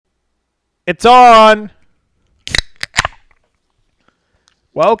It's on.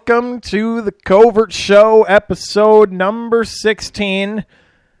 Welcome to the Covert Show, episode number 16.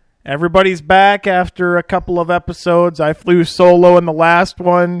 Everybody's back after a couple of episodes. I flew solo in the last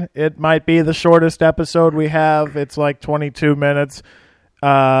one. It might be the shortest episode we have. It's like 22 minutes.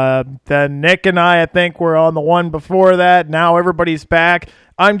 Then Nick and I think, were on the one before that. Now everybody's back.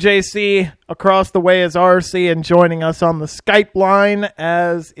 I'm JC. Across the way is RC, and joining us on the Skype line,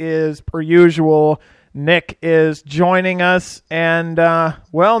 as is per usual, Nick is joining us. And,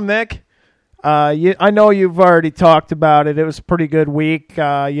 Nick, I know you've already talked about it. It was a pretty good week.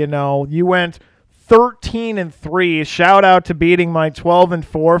 You went 13-3. Shout out to beating my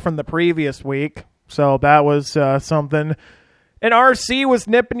 12-4 from the previous week. So that was something. And RC was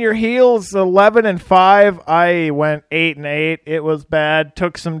nipping your heels, 11-5. I went 8-8. It was bad.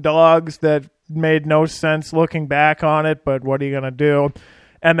 Took some dogs that made no sense looking back on it, but what are you gonna do?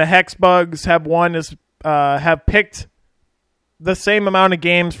 And the Hexbugs have picked the same amount of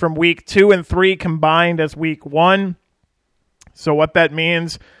games from week 2 and 3 combined as week 1. So what that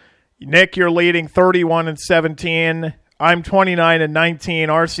means, Nick, you're leading 31-17. I'm 29-19.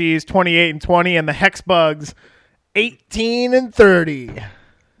 RC's 28-20, and the Hexbugs 18-30.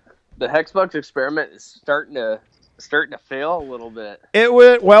 The Hexbugs experiment is starting to fail a little bit. It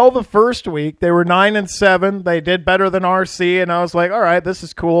went well the first week. They were 9-7. They did better than RC, and I was like, all right, this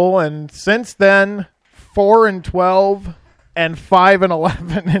is cool. And since then, 4-12 and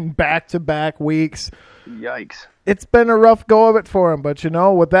 5-11 in back-to-back weeks. Yikes. It's been a rough go of it for them, but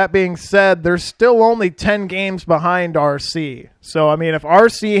with that being said, they're still only 10 games behind RC. So, if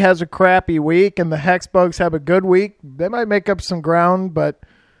RC has a crappy week and the Hexbugs have a good week, they might make up some ground, but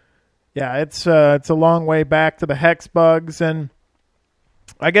yeah, it's a long way back to the Hexbugs, and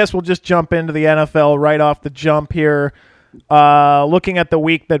I guess we'll just jump into the NFL right off the jump here. Looking at the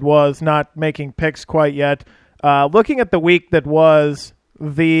week that was, not making picks quite yet, looking at the week that was,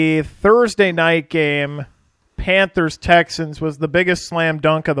 the Thursday night game, Panthers-Texans, was the biggest slam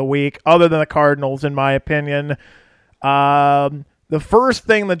dunk of the week, other than the Cardinals, in my opinion. The first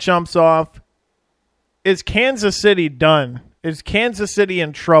thing that jumps off is Kansas City done. Is Kansas City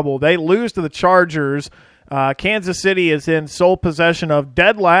in trouble? They lose to the Chargers. Kansas City is in sole possession of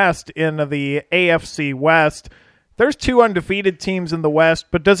dead last in the AFC West. There's 2 undefeated teams in the West,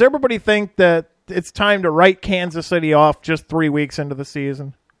 but does everybody think that it's time to write Kansas City off just 3 weeks into the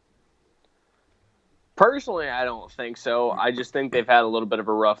season? Personally, I don't think so. I just think they've had a little bit of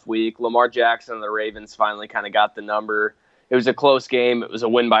a rough week. Lamar Jackson and the Ravens finally kind of got the number. It was a close game. It was a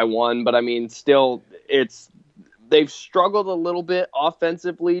win by 1, but still, they've struggled a little bit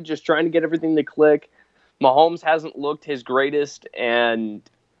offensively, just trying to get everything to click. Mahomes hasn't looked his greatest, and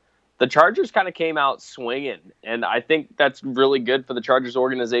the Chargers kind of came out swinging, and I think that's really good for the Chargers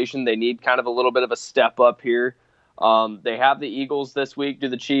organization. They need kind of a little bit of a step up here. They have the Eagles this week, do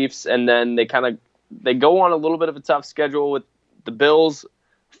the Chiefs, and then they go on a little bit of a tough schedule with the Bills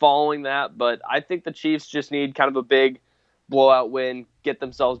following that, but I think the Chiefs just need kind of a big blowout win, get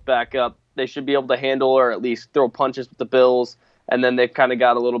themselves back up. They should be able to handle or at least throw punches with the Bills, and then they've kind of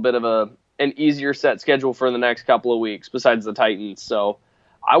got a little bit of an easier set schedule for the next couple of weeks besides the Titans. So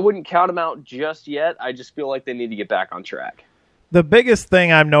I wouldn't count them out just yet. I just feel like they need to get back on track. The biggest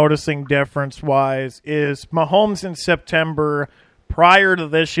thing I'm noticing difference-wise is Mahomes in September prior to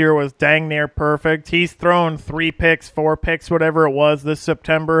this year was dang near perfect. He's thrown 3 picks, 4 picks, whatever it was this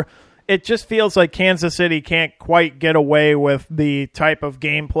September. It just feels like Kansas City can't quite get away with the type of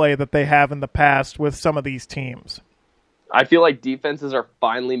gameplay that they have in the past with some of these teams. I feel like defenses are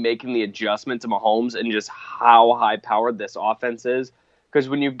finally making the adjustment to Mahomes and just how high-powered this offense is. Because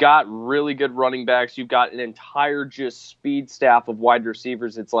when you've got really good running backs, you've got an entire just speed staff of wide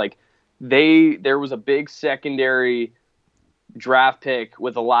receivers. It's like there was a big secondary draft pick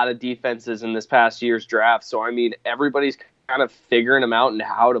with a lot of defenses in this past year's draft. So, everybody's kind of figuring them out and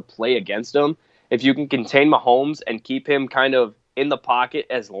how to play against them. If you can contain Mahomes and keep him kind of in the pocket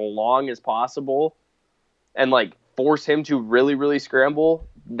as long as possible and force him to really, really scramble,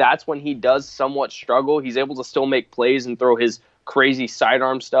 that's when he does somewhat struggle. He's able to still make plays and throw his crazy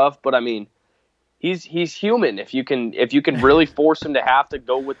sidearm stuff, but he's human if you can really force him to have to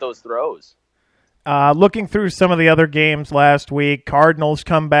go with those throws. Looking through some of the other games last week, Cardinals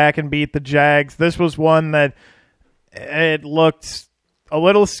come back and beat the Jags. This was one that it looked a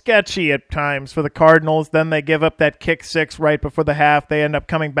little sketchy at times for the Cardinals. Then they give up that kick 6 right before the half. They end up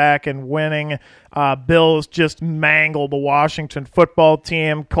coming back and winning. Bills just mangle the Washington football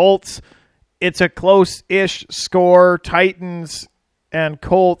team. Colts, it's a close-ish score. Titans and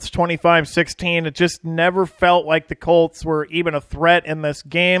Colts 25-16. It just never felt like the Colts were even a threat in this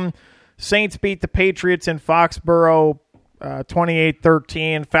game. Saints beat the Patriots in Foxborough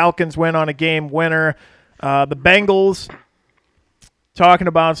 28-13. Falcons win on a game winner. The Bengals, talking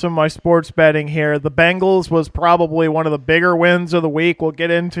about some of my sports betting here, the Bengals was probably one of the bigger wins of the week. We'll get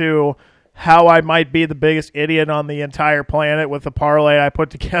into how I might be the biggest idiot on the entire planet with the parlay I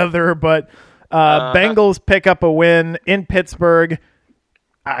put together, but Bengals pick up a win in Pittsburgh.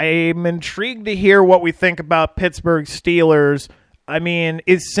 I'm intrigued to hear what we think about Pittsburgh Steelers. I mean,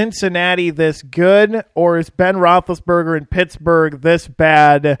 is Cincinnati this good, or is Ben Roethlisberger in Pittsburgh this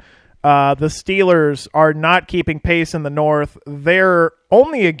bad? The Steelers are not keeping pace in the North. They're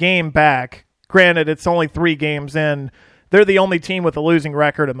only a game back. Granted, it's only 3 games in. They're the only team with a losing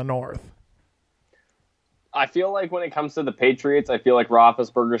record in the North. I feel like when it comes to the Patriots, I feel like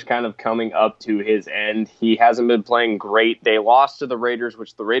Roethlisberger's kind of coming up to his end. He hasn't been playing great. They lost to the Raiders,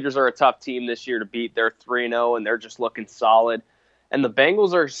 which the Raiders are a tough team this year to beat. They're 3-0, and they're just looking solid. And the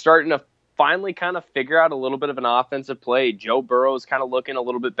Bengals are starting to finally kind of figure out a little bit of an offensive play. Joe Burrow is kind of looking a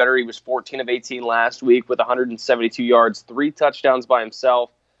little bit better. He was 14 of 18 last week with 172 yards, 3 touchdowns by himself.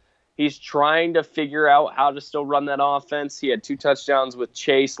 He's trying to figure out how to still run that offense. He had 2 touchdowns with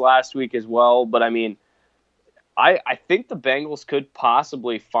Chase last week as well. But, I mean, I think the Bengals could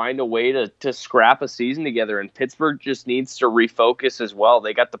possibly find a way to scrap a season together, and Pittsburgh just needs to refocus as well.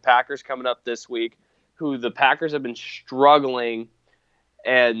 They got the Packers coming up this week, who the Packers have been struggling,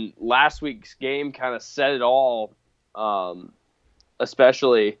 and last week's game kind of said it all,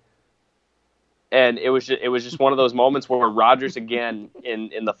 especially. And it was just one of those moments where Rodgers, again,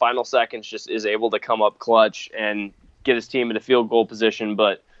 in the final seconds, just is able to come up clutch and get his team into field goal position.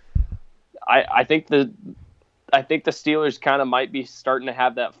 But I think the Steelers kind of might be starting to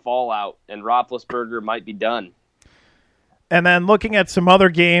have that fallout, and Roethlisberger might be done. And then looking at some other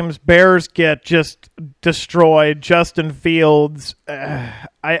games, Bears get just destroyed. Justin Fields,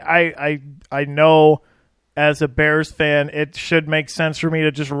 I know as a Bears fan, it should make sense for me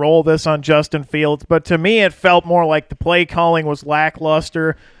to just roll this on Justin Fields. But to me, it felt more like the play calling was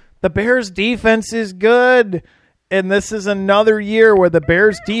lackluster. The Bears' defense is good, and this is another year where the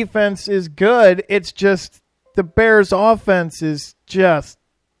Bears' defense is good. It's just the Bears' offense is just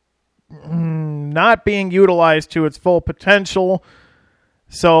not being utilized to its full potential.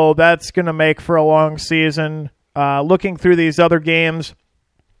 So that's going to make for a long season. Looking through these other games,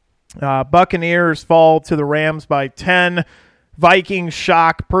 Buccaneers fall to the Rams by 10. Vikings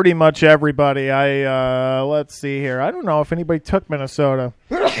shock pretty much everybody. Let's see here. I don't know if anybody took Minnesota.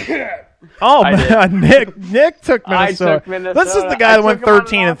 Oh, man. Nick took Minnesota. I took Minnesota. This is the guy that went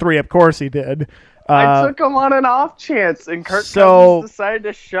 13-3. Of course he did. I took him on an off chance, and Kirk Cousins decided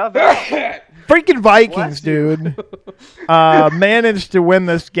to shove it. Freaking Vikings, dude. Managed to win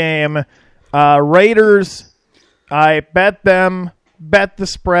this game. Raiders, I bet them, bet the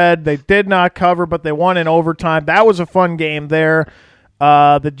spread. They did not cover, but they won in overtime. That was a fun game there.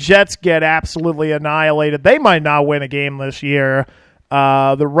 The Jets get absolutely annihilated. They might not win a game this year.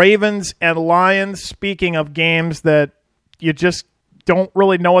 The Ravens and Lions, speaking of games that you just don't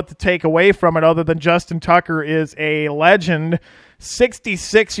really know what to take away from it other than Justin Tucker is a legend.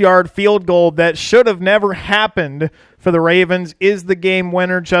 66-yard field goal that should have never happened for the Ravens is the game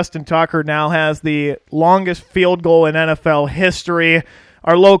winner. Justin Tucker now has the longest field goal in NFL history.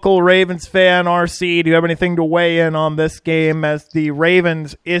 Our local Ravens fan, RC, do you have anything to weigh in on this game as the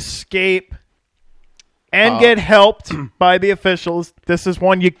Ravens escape and get helped by the officials? This is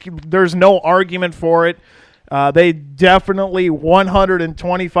one there's no argument for it. They definitely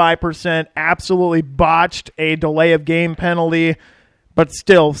 125% absolutely botched a delay of game penalty, but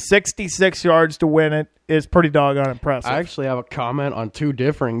still 66 yards to win it is pretty doggone impressive. I actually have a comment on 2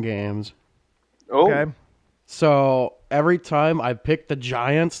 different games. Oh. Okay. So every time I pick the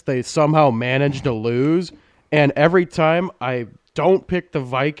Giants, they somehow manage to lose, and every time I don't pick the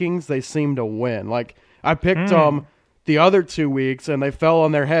Vikings, they seem to win. Like, I picked them the other 2 weeks, and they fell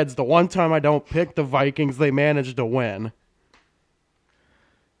on their heads. The one time I don't pick the Vikings, they managed to win.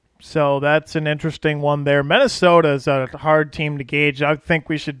 So that's an interesting one there. Minnesota is a hard team to gauge. I think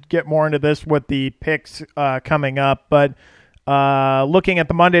we should get more into this with the picks coming up. But looking at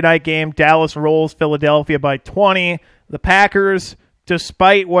the Monday night game, Dallas rolls Philadelphia by 20. The Packers,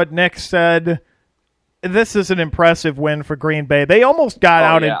 despite what Nick said, this is an impressive win for Green Bay. They almost got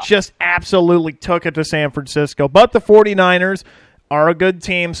out and just absolutely took it to San Francisco. But the 49ers are a good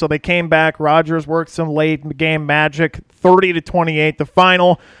team, so they came back. Rodgers worked some late game magic, 30-28 the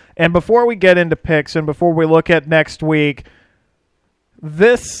final. And before we get into picks and before we look at next week,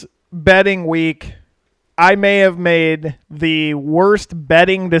 this betting week, I may have made the worst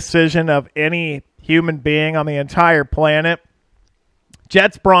betting decision of any human being on the entire planet.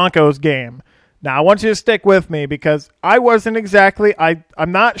 Jets-Broncos game. Now, I want you to stick with me because I wasn't exactly –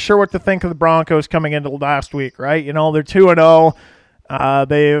 I'm not sure what to think of the Broncos coming into last week, right? You know, they're 2-0.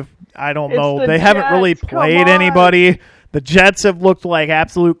 I don't know. They haven't really played anybody. The Jets have looked like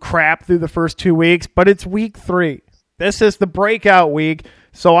absolute crap through the first 2 weeks, but it's week 3. This is the breakout week,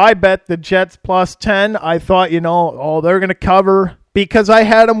 so I bet the Jets plus 10. I thought, they're going to cover because I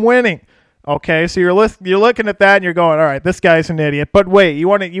had them winning. Okay, so you're looking at that and you're going, all right, this guy's an idiot. But wait, you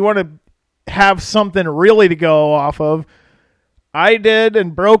want to have something really to go off of. I did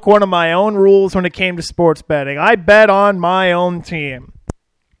and broke one of my own rules when it came to sports betting. I bet on my own team.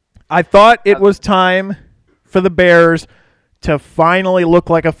 I thought it was time for the Bears to finally look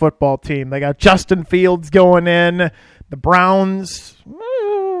like a football team. They got Justin Fields going in. The Browns,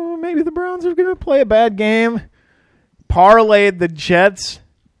 maybe the Browns are going to play a bad game. Parlayed the Jets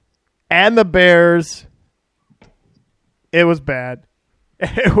and the Bears. It was bad.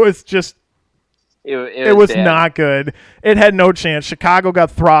 It was just... It was not good. It had no chance. Chicago got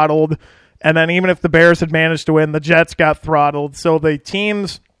throttled, and then even if the Bears had managed to win, the Jets got throttled. So the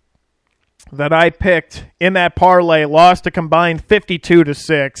teams that I picked in that parlay lost a combined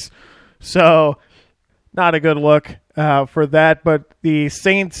 52-6. So not a good look for that. But the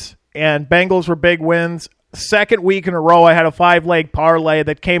Saints and Bengals were big wins. Second week in a row, I had a 5-leg parlay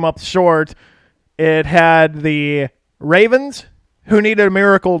that came up short. It had the Ravens, who needed a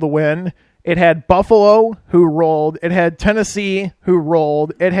miracle to win. It had Buffalo, who rolled. It had Tennessee, who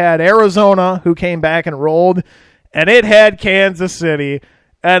rolled. It had Arizona, who came back and rolled. And it had Kansas City.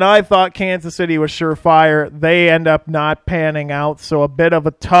 And I thought Kansas City was surefire. They end up not panning out, so a bit of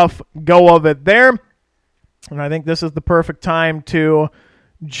a tough go of it there. And I think this is the perfect time to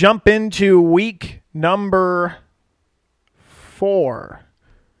jump into week number 4.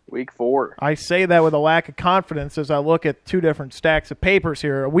 Week 4. I say that with a lack of confidence as I look at 2 different stacks of papers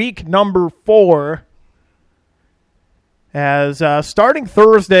here. Week number 4, as starting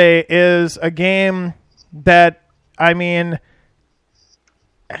Thursday is a game that,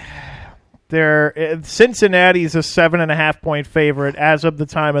 Cincinnati's a 7.5-point favorite as of the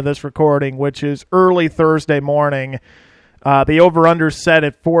time of this recording, which is early Thursday morning. The over-under set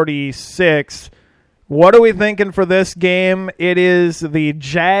at 46. What are we thinking for this game? It is the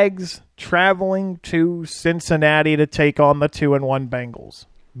Jags traveling to Cincinnati to take on the 2-1 Bengals.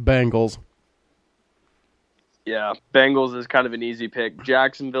 Bengals. Yeah, Bengals is kind of an easy pick.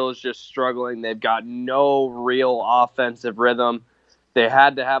 Jacksonville is just struggling. They've got no real offensive rhythm. They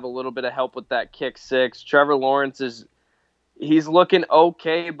had to have a little bit of help with that kick 6. Trevor Lawrence he's looking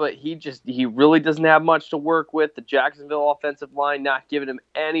okay, but he really doesn't have much to work with. The Jacksonville offensive line not giving him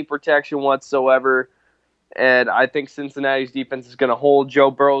any protection whatsoever. And I think Cincinnati's defense is going to hold. Joe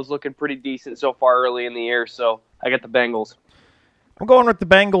Burrow's looking pretty decent so far early in the year, so I get the Bengals. I'm going with the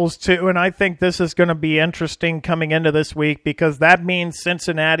Bengals, too, and I think this is going to be interesting coming into this week because that means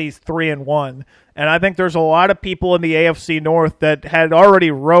Cincinnati's 3-1. And I think there's a lot of people in the AFC North that had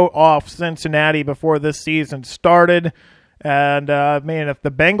already wrote off Cincinnati before this season started. And, if the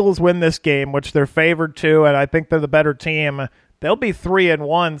Bengals win this game, which they're favored to, and I think they're the better team, they'll be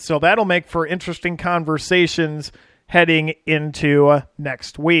 3-1, so that'll make for interesting conversations heading into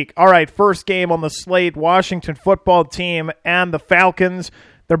next week. All right, first game on the slate, Washington football team and the Falcons.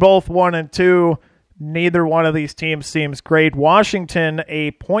 They're both 1-2. Neither one of these teams seems great. Washington,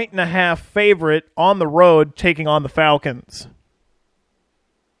 a 1.5 favorite on the road, taking on the Falcons.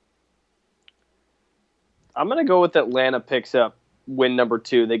 I'm going to go with Atlanta picks up win number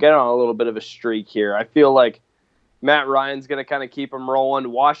 2. They get on a little bit of a streak here. I feel like Matt Ryan's going to kind of keep them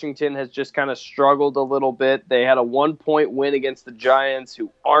rolling. Washington has just kind of struggled a little bit. They had a 1-point win against the Giants,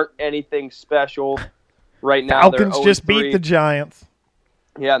 who aren't anything special right now. Falcons just beat the Giants.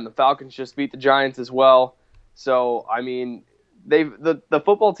 Yeah, and the Falcons just beat the Giants as well. So, the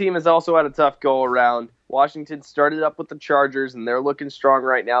football team has also had a tough go-around. Washington started up with the Chargers, and they're looking strong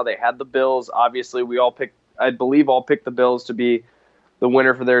right now. They had the Bills. Obviously, I believe all picked the Bills to be the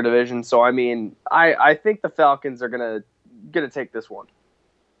winner for their division. So, I think the Falcons are gonna take this one.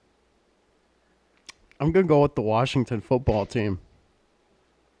 I'm going to go with the Washington football team.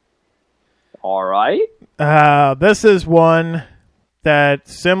 All right. This is one that,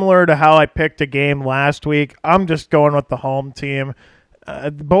 similar to how I picked a game last week, I'm just going with the home team.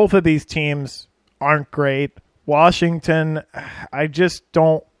 Both of these teams aren't great. Washington, I just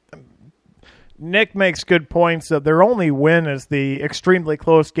don't. Nick makes good points that their only win is the extremely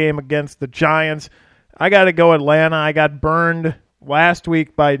close game against the Giants. I got to go Atlanta. I got burned last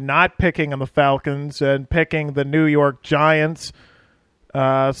week by not picking the Falcons and picking the New York Giants.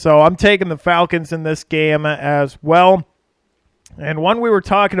 So I'm taking the Falcons in this game as well. And one we were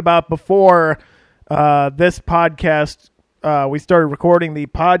talking about before this podcast, we started recording the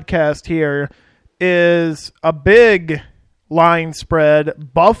podcast here, is a big line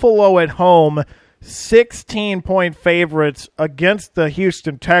spread. Buffalo at home, 16-point favorites against the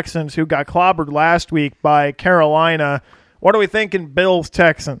Houston Texans, who got clobbered last week by Carolina. What are we thinking,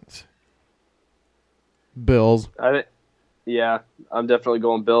 Bills-Texans? Bills. Yeah, I'm definitely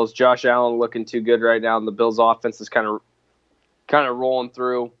going Bills. Josh Allen looking too good right now, and the Bills' offense is kind of rolling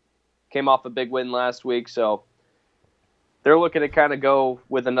through. Came off a big win last week, so they're looking to kind of go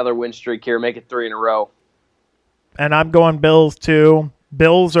with another win streak here, make it 3 in a row. And I'm going Bills, too.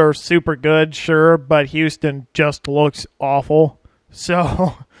 Bills are super good, sure, but Houston just looks awful.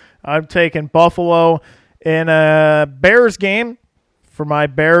 So I'm taking Buffalo in a Bears game. For my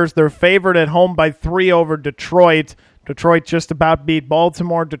Bears, they're favored at home by 3 over Detroit. Detroit just about beat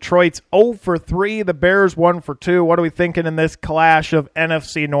Baltimore. Detroit's 0 for 3. The Bears 1 for 2. What are we thinking in this clash of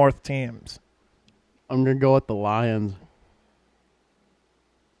NFC North teams? I'm going to go with the Lions.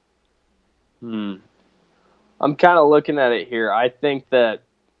 I'm kind of looking at it here. I think that,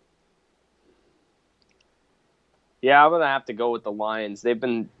 I'm going to have to go with the Lions. They've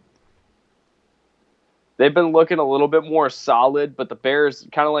been looking a little bit more solid, but the Bears,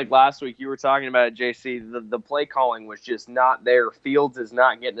 kind of like last week, you were talking about it, JC, the play calling was just not there. Fields is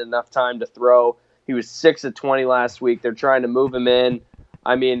not getting enough time to throw. He was 6 of 20 last week. They're trying to move him in.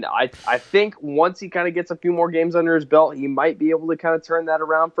 I mean, I think once he kind of gets a few more games under his belt, he might be able to kind of turn that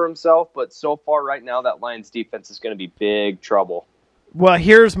around for himself. But so far right now, that Lions defense is going to be big trouble. Well,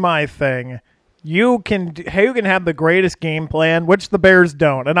 here's my thing. You can have the greatest game plan, which the Bears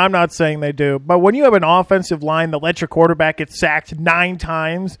don't, and I'm not saying they do. But when you have an offensive line that lets your quarterback get sacked 9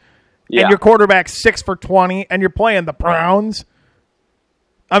 times, and your quarterback's 6 for 20, and you're playing the Browns,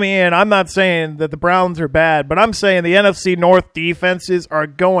 I mean, I'm not saying that the Browns are bad, but I'm saying the NFC North defenses are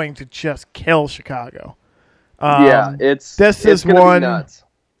going to just kill Chicago. It's one. Be nuts.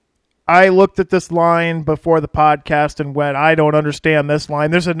 I looked at this line before the podcast and went, I don't understand this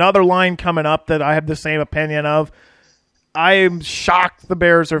line. There's another line coming up that I have the same opinion of. I'm shocked the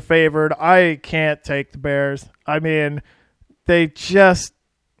Bears are favored. I can't take the Bears. I mean,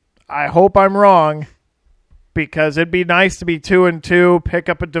 I hope I'm wrong, because it'd be nice to be 2-2, pick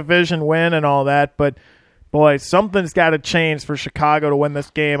up a division win and all that, but boy, something's got to change for Chicago to win this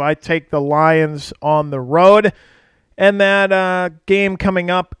game. I take the Lions on the road. And that game coming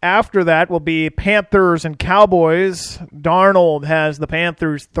up after that will be Panthers and Cowboys. Darnold has the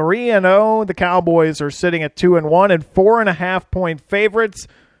Panthers 3-0. The Cowboys are sitting at 2-1 and 4.5-point favorites.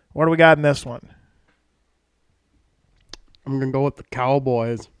 What do we got in this one? I'm going to go with the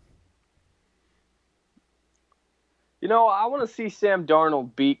Cowboys. You know, I want to see Sam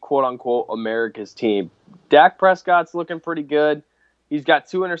Darnold beat, quote-unquote, America's team. Dak Prescott's looking pretty good. He's got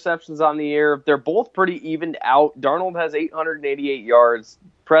 2 interceptions on the year. They're both pretty evened out. Darnold has 888 yards.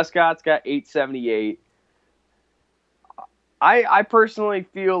 Prescott's got 878. I personally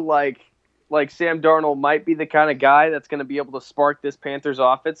feel like Sam Darnold might be the kind of guy that's going to be able to spark this Panthers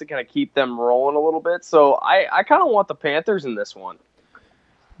offense and kind of keep them rolling a little bit. So I kind of want the Panthers in this one.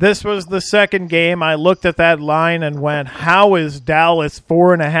 This was the second game. I looked at that line and went, how is Dallas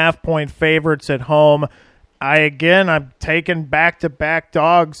 4.5-point favorites at home? I'm taking back-to-back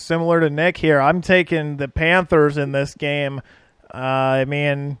dogs similar to Nick here. I'm taking the Panthers in this game. I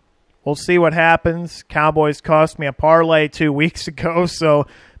mean, we'll see what happens. Cowboys cost me a parlay 2 weeks ago, so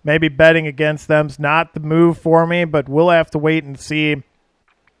maybe betting against them's not the move for me, but we'll have to wait and see.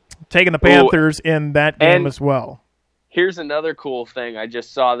 Taking the Panthers in that game as well. Here's another cool thing. I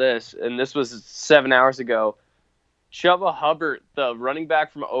just saw this, and this was 7 hours ago. Chuba Hubbard, the running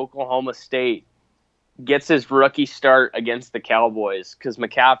back from Oklahoma State, gets his rookie start against the Cowboys because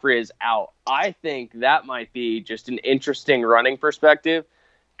McCaffrey is out. I think that might be just an interesting running perspective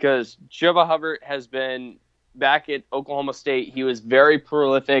because Chuba Hubbard has been back at Oklahoma State. He was very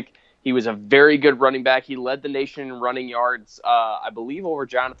prolific. He was a very good running back. He led the nation in running yards, I believe, over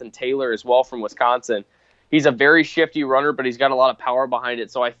Jonathan Taylor as well from Wisconsin. He's a very shifty runner, but he's got a lot of power behind it.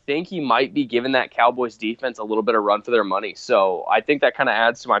 So I think he might be giving that Cowboys defense a little bit of run for their money. So I think that kind of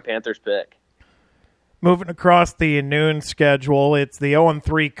adds to my Panthers pick. Moving across the noon schedule, it's the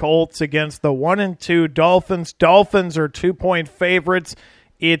 0-3 Colts against the 1-2 Dolphins. Dolphins are 2-point favorites.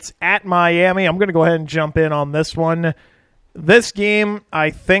 It's at Miami. I'm going to go ahead and jump in on this one. This game, I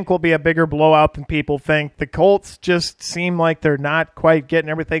think, will be a bigger blowout than people think. The Colts just seem like they're not quite getting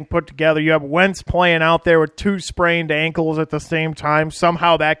everything put together. You have Wentz playing out there with 2 sprained ankles at the same time.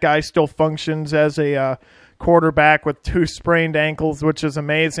 Somehow that guy still functions as a quarterback with 2 sprained ankles, which is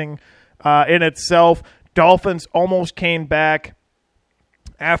amazing in itself. Dolphins almost came back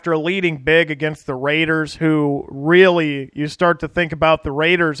after leading big against the Raiders, who really, you start to think about the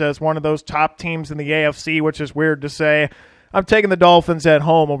Raiders as one of those top teams in the AFC, which is weird to say. I'm taking the Dolphins at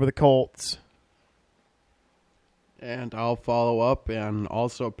home over the Colts. And I'll follow up and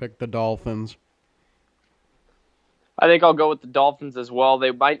also pick the Dolphins. I think I'll go with the Dolphins as well.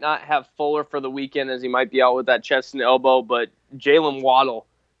 They might not have Fuller for the weekend as he might be out with that chest and elbow, but Jalen Waddle,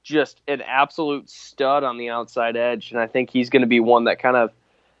 just an absolute stud on the outside edge, and I think he's going to be one that kind of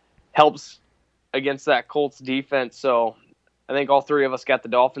helps against that Colts defense. So I think all three of us got the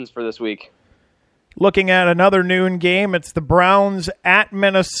Dolphins for this week. Looking at another noon game, it's the Browns at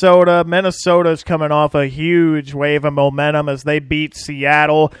Minnesota. Minnesota's coming off a huge wave of momentum as they beat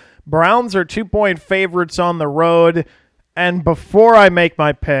Seattle. Browns are 2-point favorites on the road. And before I make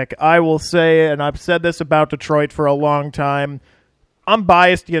my pick, I will say, and I've said this about Detroit for a long time, I'm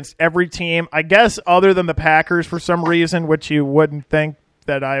biased against every team, I guess other than the Packers for some reason, which you wouldn't think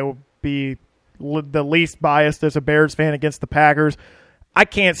that I will be the least biased as a Bears fan against the Packers. I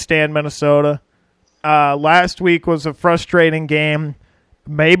can't stand Minnesota. Last week was a frustrating game.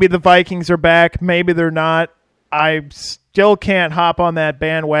 Maybe the Vikings are back. Maybe they're not. I still can't hop on that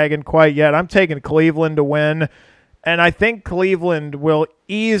bandwagon quite yet. I'm taking Cleveland to win, and I think Cleveland will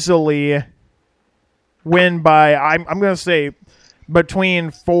easily win by, I'm going to say, between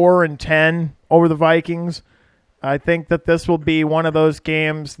 4 and 10 over the Vikings. I think that this will be one of those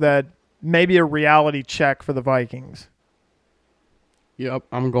games that maybe a reality check for the Vikings. Yep,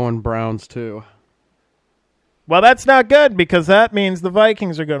 I'm going Browns too. Well, that's not good because that means the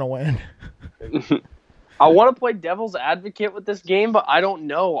Vikings are going to win. I want to play devil's advocate with this game, but I don't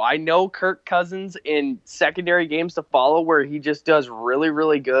know. I know Kirk Cousins in secondary games to follow where he just does really,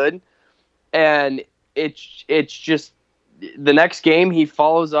 really good. And it's just the next game he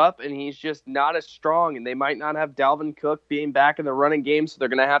follows up and he's just not as strong. And they might not have Dalvin Cook being back in the running game, so they're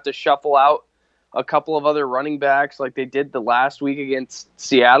going to have to shuffle out a couple of other running backs like they did the last week against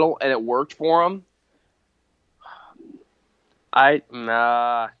Seattle, and it worked for them. I don't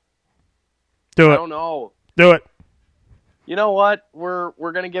know. Do it. You know what? We're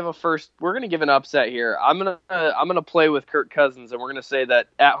gonna give an upset here. I'm gonna play with Kirk Cousins, and we're gonna say that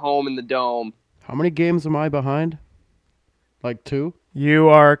at home in the Dome. How many games am I behind? Like 2? You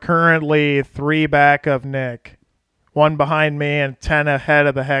are currently 3 back of Nick, 1 behind me, and 10 ahead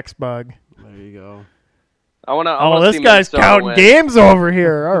of the Hex Bug. There you go. I wanna this see guy's Minnesota counting win. games over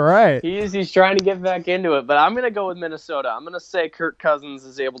here. All right. He's trying to get back into it, but I'm gonna go with Minnesota. I'm gonna say Kirk Cousins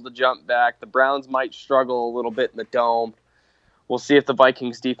is able to jump back. The Browns might struggle a little bit in the Dome. We'll see if the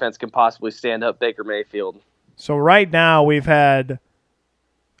Vikings defense can possibly stand up Baker Mayfield. So right now we've had,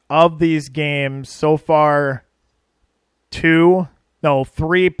 of these games so far,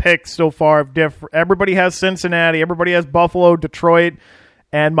 3 picks so far of different. Everybody has Cincinnati, everybody has Buffalo, Detroit,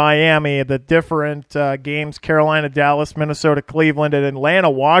 and Miami. The different games: Carolina, Dallas, Minnesota, Cleveland, and Atlanta,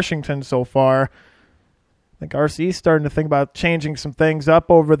 Washington so far. I think RC's starting to think about changing some things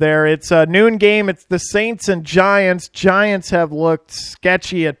up over there. It's a noon game. It's the Saints and Giants. Giants have looked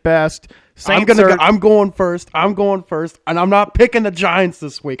sketchy at best. I'm going first, and I'm not picking the Giants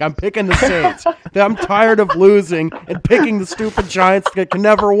this week. I'm picking the Saints. I'm tired of losing and picking the stupid Giants that can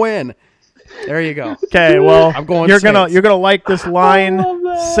never win. There you go. Okay, well, I'm going you're Saints. gonna like this line.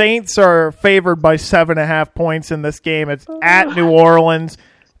 Saints are favored by 7.5 points in this game. It's at New Orleans.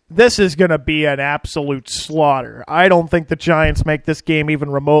 This is going to be an absolute slaughter. I don't think the Giants make this game even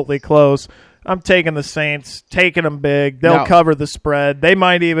remotely close. I'm taking the Saints, taking them big. They'll cover the spread.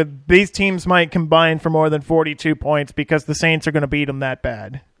 These teams might combine for more than 42 points because the Saints are going to beat them that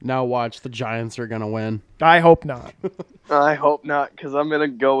bad. Now watch, the Giants are going to win. I hope not. I hope not, because I'm going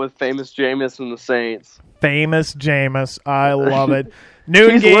to go with Famous Jameis and the Saints. Famous Jameis. I love it.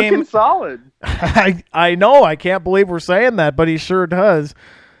 Noon He's game. looking solid. I know. I can't believe we're saying that, but he sure does.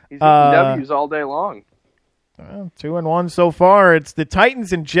 He's getting W's all day long. 2-1 so far. It's the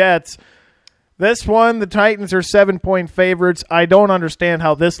Titans and Jets. This one, the Titans are 7-point favorites. I don't understand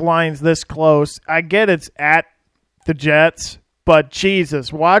how this line's this close. I get it's at the Jets, but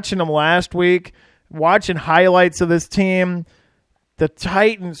Jesus, watching them last week, watching highlights of this team, the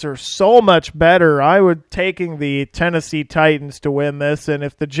Titans are so much better. I would taking the Tennessee Titans to win this, and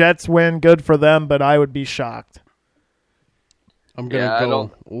if the Jets win, good for them, but I would be shocked. I'm going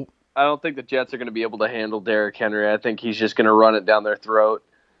to go. I don't think the Jets are going to be able to handle Derrick Henry. I think he's just going to run it down their throat,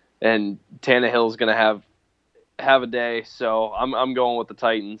 and Tannehill's going to have a day. So I'm going with the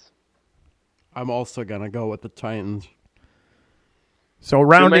Titans. I'm also going to go with the Titans. So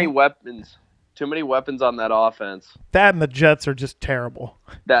Too many weapons on that offense. That and the Jets are just terrible.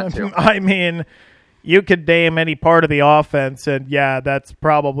 That too. I mean, you could name any part of the offense, and yeah, that's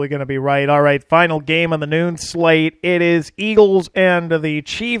probably going to be right. All right, final game on the noon slate. It is Eagles and the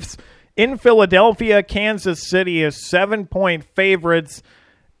Chiefs in Philadelphia. Kansas City is 7-point favorites,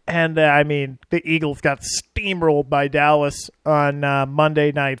 and the Eagles got steamrolled by Dallas on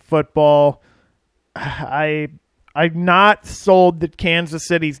Monday Night Football. I'm not sold that Kansas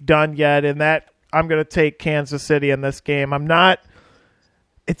City's done yet, and that I'm going to take Kansas City in this game. I'm not.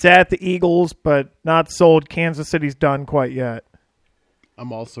 It's at the Eagles, but not sold Kansas City's done quite yet.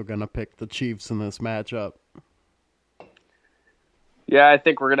 I'm also going to pick the Chiefs in this matchup. Yeah, I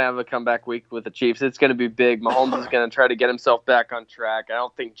think we're going to have a comeback week with the Chiefs. It's going to be big. Mahomes is going to try to get himself back on track. I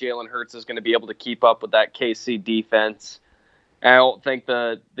don't think Jalen Hurts is going to be able to keep up with that KC defense. I don't think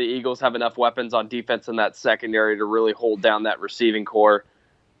the Eagles have enough weapons on defense in that secondary to really hold down that receiving core.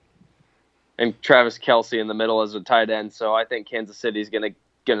 And Travis Kelce in the middle as a tight end. So I think Kansas City's going to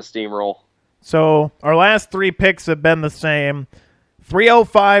steamroll. So our last three picks have been the same.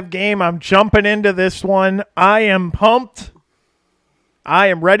 3:05 game. I'm jumping into this one. I am pumped. I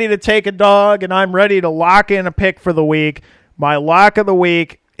am ready to take a dog, and I'm ready to lock in a pick for the week. My lock of the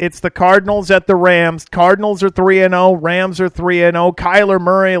week, it's the Cardinals at the Rams. Cardinals are 3-0. Rams are 3-0. Kyler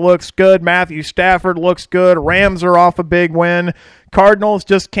Murray looks good. Matthew Stafford looks good. Rams are off a big win. Cardinals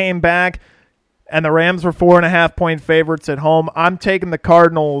just came back, and the Rams were 4.5-point favorites at home. I'm taking the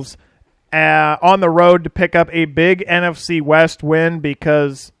Cardinals on the road to pick up a big NFC West win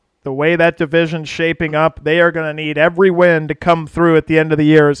because the way that division's shaping up, they are going to need every win to come through at the end of the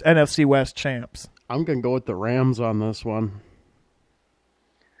year as NFC West champs. I'm going to go with the Rams on this one.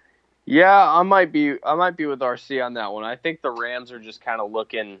 Yeah, I might be with RC on that one. I think the Rams are just kind of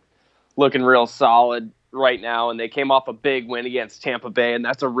looking real solid right now, and they came off a big win against Tampa Bay, and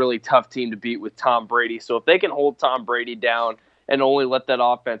that's a really tough team to beat with Tom Brady. So if they can hold Tom Brady down and only let that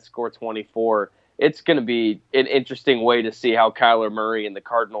offense score 24, it's going to be an interesting way to see how Kyler Murray and the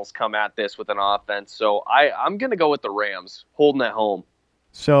Cardinals come at this with an offense. So I'm going to go with the Rams, holding at home.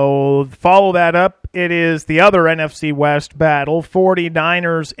 So follow that up. It is the other NFC West battle,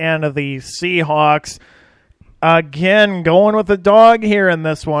 49ers and the Seahawks. Again, going with the dog here in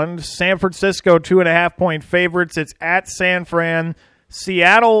this one. San Francisco, 2.5-point favorites. It's at San Fran.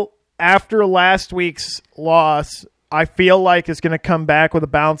 Seattle, after last week's loss, I feel like is going to come back with a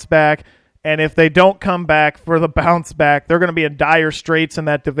bounce back. And if they don't come back for the bounce back, they're going to be in dire straits in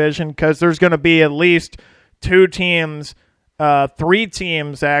that division because there's going to be at least three teams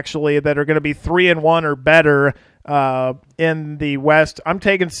actually that are going to be 3-1 or better in the West. I'm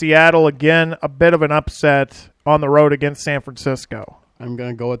taking Seattle again, a bit of an upset on the road against San Francisco. I'm going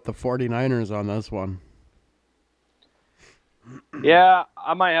to go with the 49ers on this one. Yeah,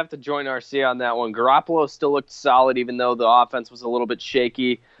 I might have to join RC on that one. Garoppolo still looked solid even though the offense was a little bit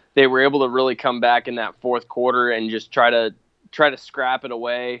shaky. They were able to really come back in that fourth quarter and just try to scrap it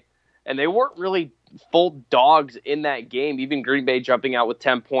away. And they weren't really full dogs in that game. Even Green Bay jumping out with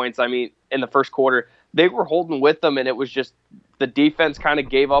 10 points. I mean, in the first quarter, they were holding with them, and it was just the defense kind of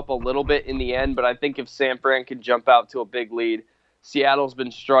gave up a little bit in the end. But I think if San Fran can jump out to a big lead, Seattle's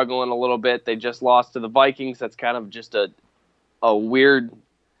been struggling a little bit. They just lost to the Vikings. That's kind of just a weird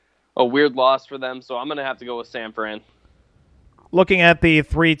loss for them. So I'm going to have to go with San Fran. Looking at the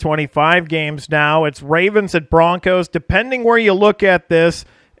 3:25 games now, it's Ravens at Broncos. Depending where you look at this,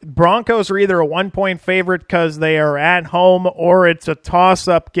 Broncos are either a 1-point favorite because they are at home or it's a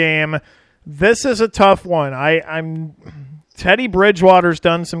toss-up game. This is a tough one. Teddy Bridgewater's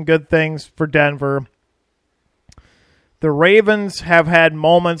done some good things for Denver. The Ravens have had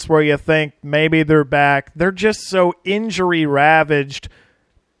moments where you think maybe they're back. They're just so injury-ravaged.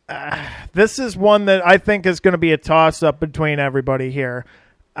 This is one that I think is going to be a toss-up between everybody here.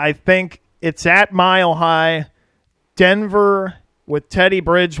 I think it's at Mile High. Denver with Teddy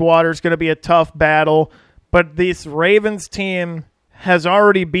Bridgewater is going to be a tough battle, but this Ravens team has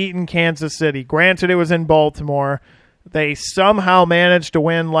already beaten Kansas City. Granted, it was in Baltimore. They somehow managed to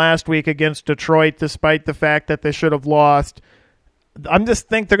win last week against Detroit despite the fact that they should have lost. I just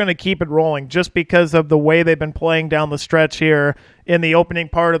think they're going to keep it rolling just because of the way they've been playing down the stretch here in the opening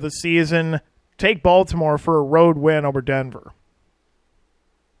part of the season. Take Baltimore for a road win over Denver.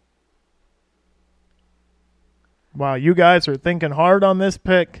 Wow, you guys are thinking hard on this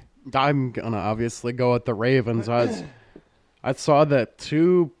pick. I'm going to obviously go with the Ravens. I saw that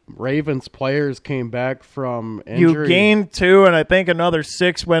 2 Ravens players came back from injury. You gained 2, and I think another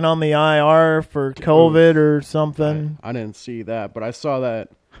 6 went on the IR for COVID or something. I didn't see that, but I saw that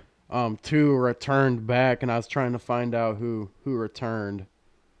 2 returned back, and I was trying to find out who returned.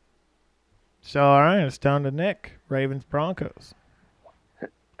 So, all right, it's down to Nick. Ravens, Broncos.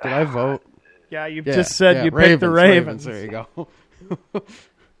 Did I vote? Yeah, you just said you picked the Ravens. There you go.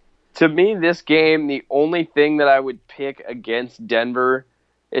 To me, this game, the only thing that I would pick against Denver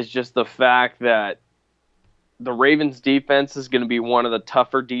is just the fact that the Ravens defense is going to be one of the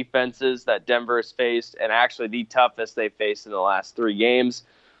tougher defenses that Denver has faced, and actually the toughest they've faced in the last 3 games.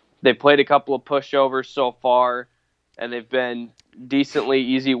 They've played a couple of pushovers so far, and they've been decently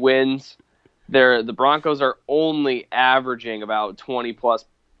easy wins. The Broncos are only averaging about 20-plus,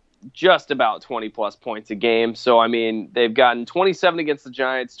 just about 20-plus points a game. So, I mean, they've gotten 27 against the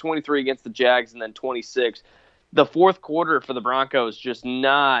Giants, 23 against the Jags, and then 26. The fourth quarter for the Broncos just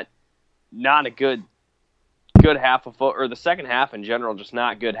not a good half of foot, or the second half in general, just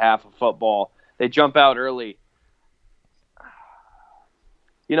not good half of football. They jump out early.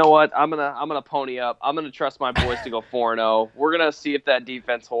 You know what? I'm gonna pony up. I'm gonna trust my boys to go 4-0. We're gonna see if that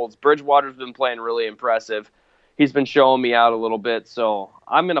defense holds. Bridgewater's been playing really impressive. He's been showing me out a little bit, so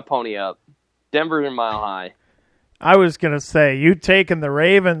I'm gonna pony up. Denver's a mile high. I was going to say, you taking the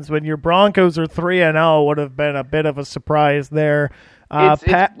Ravens when your Broncos are 3-0 would have been a bit of a surprise there.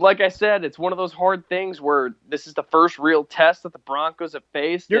 It's like I said, it's one of those hard things where this is the first real test that the Broncos have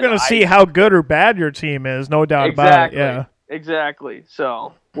faced. You're going to see how good or bad your team is, no doubt about it. Yeah, exactly.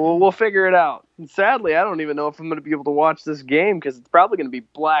 So we'll figure it out. And sadly, I don't even know if I'm going to be able to watch this game because it's probably going to be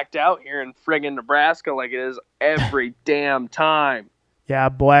blacked out here in friggin' Nebraska like it is every damn time. Yeah,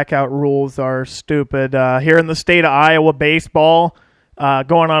 blackout rules are stupid. Here in the state of Iowa, baseball,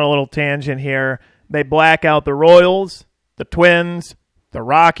 going on a little tangent here, they black out the Royals, the Twins, the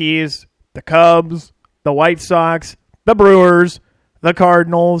Rockies, the Cubs, the White Sox, the Brewers, the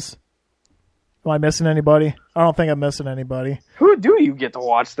Cardinals. Am I missing anybody? I don't think I'm missing anybody. Who do you get to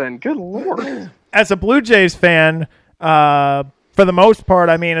watch then? Good Lord. As a Blue Jays fan, for the most part,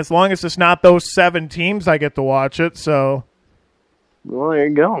 I mean, as long as it's not those 7 teams, I get to watch it, so... Well, there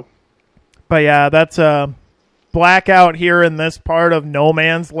you go. But yeah, that's a blackout here in this part of no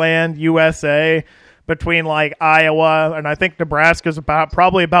man's land, USA, between like Iowa and I think Nebraska's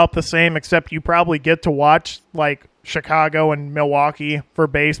probably about the same, except you probably get to watch like Chicago and Milwaukee for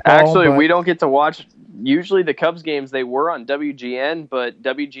baseball. Actually, we don't get to watch. Usually the Cubs games, they were on WGN, but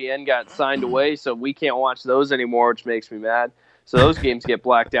WGN got signed away, so we can't watch those anymore, which makes me mad. So those games get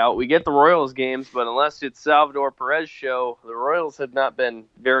blacked out. We get the Royals games, but unless it's Salvador Perez show, the Royals have not been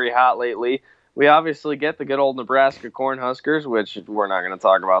very hot lately. We obviously get the good old Nebraska Cornhuskers, which we're not going to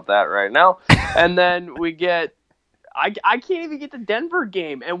talk about that right now. And then we get I can't even get the Denver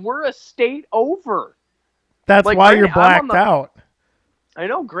game, and we're a state over. That's like, why you're blacked out. I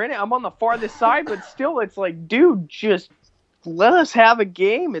know, granted, I'm on the farthest side, but still, it's like, dude, just let us have a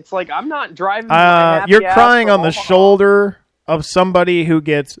game. It's like I'm not driving. You're crying on the shoulder of somebody who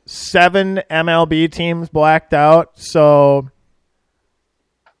gets 7 MLB teams blacked out, so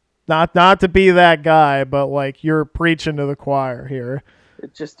not to be that guy, but like you're preaching to the choir here.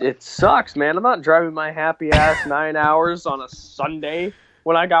 It sucks, man. I'm not driving my happy ass 9 hours on a Sunday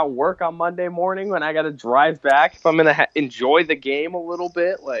when I got work on Monday morning, when I got to drive back. If I'm gonna enjoy the game a little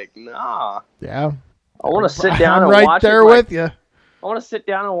bit, like nah. Yeah, I want to sit down and right watch there it. With you. I want to sit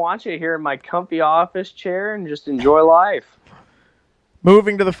down and watch it here in my comfy office chair and just enjoy life.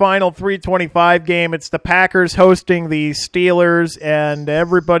 Moving to the final 325 game, it's the Packers hosting the Steelers, and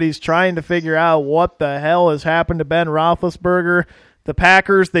everybody's trying to figure out what the hell has happened to Ben Roethlisberger. The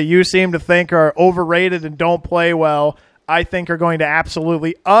Packers that you seem to think are overrated and don't play well, I think are going to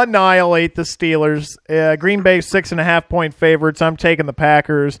absolutely annihilate the Steelers. Green Bay 6.5-point favorites. I'm taking the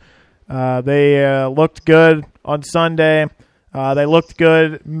Packers. They looked good on Sunday. They looked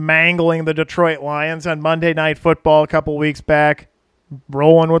good mangling the Detroit Lions on Monday Night Football a couple weeks back.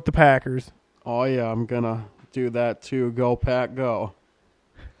 Rolling with the Packers. Oh, yeah, I'm going to do that too. Go, Pack, go.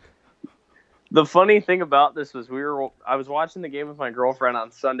 The funny thing about this was I was watching the game with my girlfriend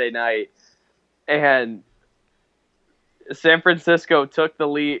on Sunday night, and San Francisco took the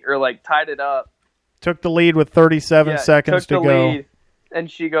lead, or like tied it up. Took the lead with 37 seconds to go. Lead,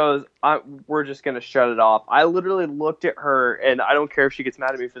 and she goes, we're just going to shut it off. I literally looked at her, and I don't care if she gets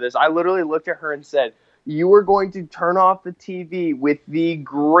mad at me for this. I literally looked at her and said, you are going to turn off the TV with the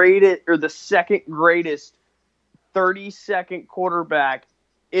greatest, or the second greatest 30-second quarterback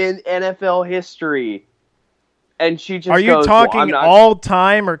in NFL history. And she just Are you talking all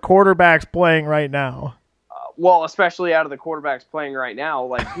time or quarterbacks playing right now? Well, especially out of the quarterbacks playing right now.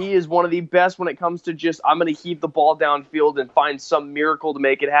 Like, he is one of the best when it comes to just, I'm going to heave the ball downfield and find some miracle to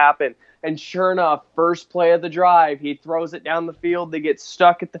make it happen. And sure enough, first play of the drive, he throws it down the field. They get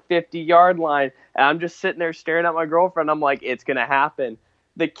stuck at the 50-yard line. And I'm just sitting there staring at my girlfriend. I'm like, it's going to happen.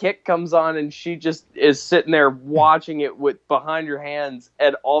 the kick comes on and she just is sitting there watching it with behind her hands,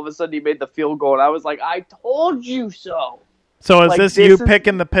 and all of a sudden he made the field goal, and I was like, I told you so. So is this you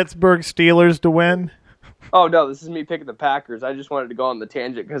picking the Pittsburgh Steelers to win? Oh, no, this is me picking the Packers. I just wanted to go on the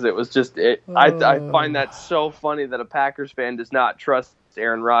tangent because it was just it. I find that so funny that a Packers fan does not trust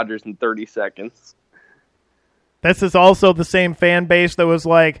Aaron Rodgers in 30 seconds. This is also the same fan base that was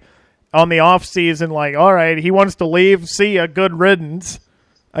like on the off season, like, all right, he wants to leave. See ya, good riddance.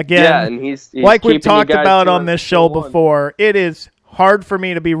 Again, yeah, and he's like we've talked about on this show before, it is hard for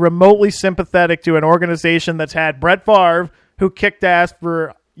me to be remotely sympathetic to an organization that's had Brett Favre, who kicked ass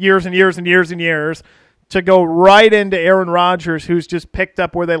for years and years and years and years, to go right into Aaron Rodgers, who's just picked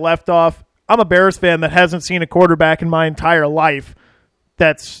up where they left off. I'm a Bears fan that hasn't seen a quarterback in my entire life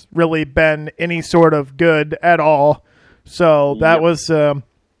that's really been any sort of good at all. So that was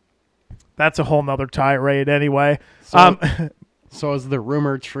that's a whole nother tirade anyway. So is the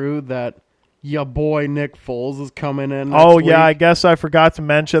rumor true that your boy Nick Foles is coming in next week? Yeah, I guess I forgot to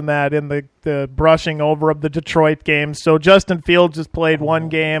mention that in the brushing over of the Detroit game. So Justin Fields has played one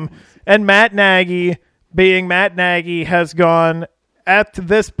game, and Matt Nagy, being Matt Nagy, has gone at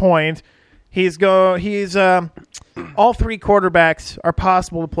this point. All three quarterbacks are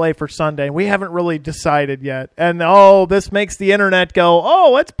possible to play for Sunday. We haven't really decided yet. And, this makes the internet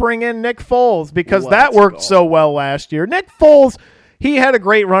go, let's bring in Nick Foles, because that worked so well last year. Nick Foles, he had a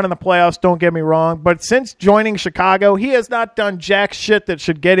great run in the playoffs, don't get me wrong, but since joining Chicago, he has not done jack shit that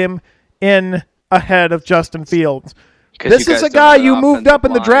should get him in ahead of Justin Fields. This is a guy you moved up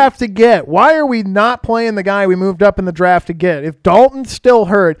in the draft to get. Why are we not playing the guy we moved up in the draft to get? If Dalton's still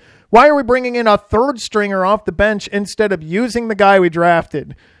hurt, why are we bringing in a third stringer off the bench instead of using the guy we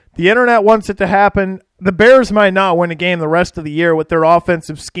drafted? The internet wants it to happen. The Bears might not win a game the rest of the year with their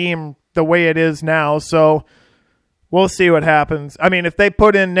offensive scheme the way it is now, so we'll see what happens. I mean, if they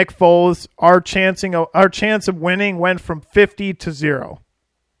put in Nick Foles, our chance of winning went from 50 to 0.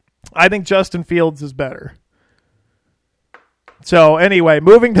 I think Justin Fields is better. So anyway,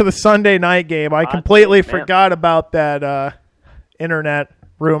 moving to the Sunday night game, I completely forgot about that internet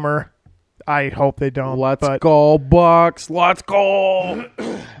rumor. I hope they don't. Let's go, Bucks. Let's go.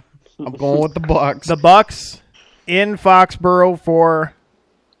 I'm going with the Bucks. The Bucks in Foxborough for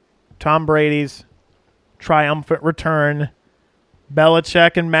Tom Brady's triumphant return.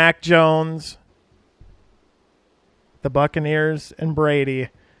 Belichick and Mac Jones. The Buccaneers and Brady.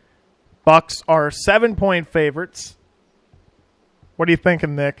 Bucks are 7-point favorites. What are you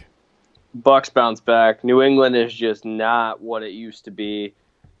thinking, Nick? Bucks bounce back. New England is just not what it used to be.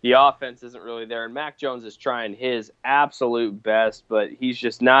 The offense isn't really there, and Mac Jones is trying his absolute best, but he's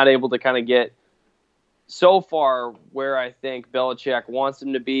just not able to kind of get so far where I think Belichick wants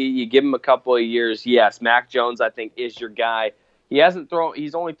him to be. You give him a couple of years, yes, Mac Jones, I think, is your guy.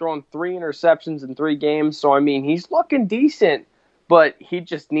 He's only thrown 3 interceptions in 3 games, so I mean, he's looking decent, but he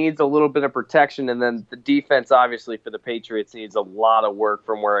just needs a little bit of protection, and then the defense, obviously, for the Patriots needs a lot of work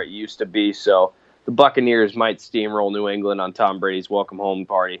from where it used to be, so the Buccaneers might steamroll New England on Tom Brady's welcome home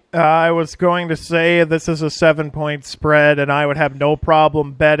party. I was going to say this is a 7-point spread, and I would have no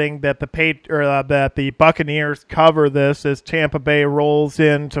problem betting that the Buccaneers cover this as Tampa Bay rolls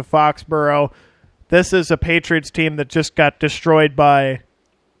into Foxborough. This is a Patriots team that just got destroyed by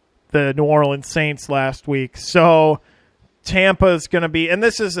the New Orleans Saints last week. So Tampa is going to be, and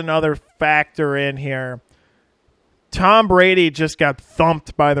this is another factor in here, Tom Brady just got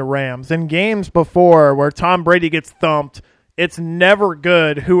thumped by the Rams. In games before where Tom Brady gets thumped, it's never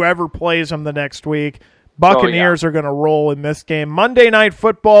good whoever plays him the next week. Buccaneers are going to roll in this game. Monday Night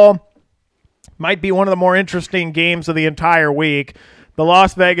Football might be one of the more interesting games of the entire week. The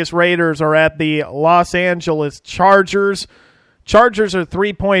Las Vegas Raiders are at the Los Angeles Chargers. Chargers are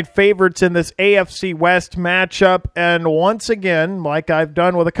 3-point favorites in this AFC West matchup. And once again, like I've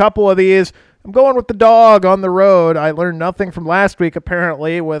done with a couple of these, I'm going with the dog on the road. I learned nothing from last week,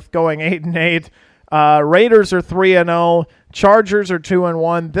 apparently, with going 8-8. Raiders are 3-0. Chargers are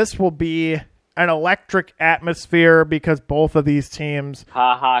 2-1. This will be an electric atmosphere because both of these teams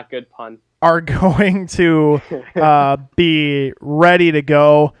good pun. Are going to be ready to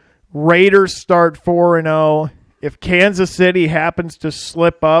go. Raiders start 4-0. If Kansas City happens to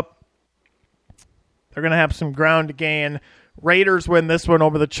slip up, they're going to have some ground to gain. Raiders win this one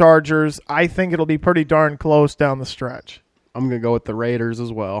over the Chargers. I think it'll be pretty darn close down the stretch. I'm going to go with the Raiders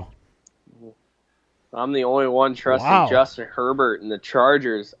as well. I'm the only one trusting Justin Herbert and the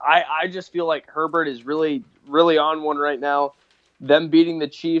Chargers. I just feel like Herbert is really, really on one right now. Them beating the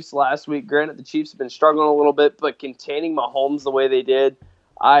Chiefs last week, granted the Chiefs have been struggling a little bit, but containing Mahomes the way they did,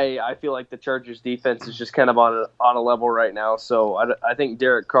 I feel like the Chargers defense is just kind of on a level right now. So I think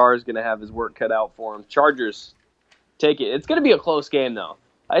Derek Carr is going to have his work cut out for him. Chargers take it. It's going to be a close game though.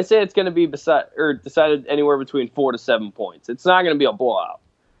 I say it's going to be decided anywhere between 4 to 7 points. It's not going to be a blowout.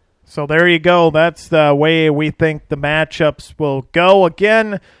 So there you go. That's the way we think the matchups will go.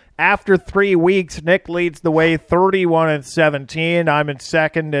 Again, after 3 weeks, Nick leads the way 31-17. I'm in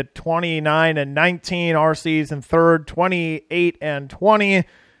second at 29-19. RC's in third, 28-20.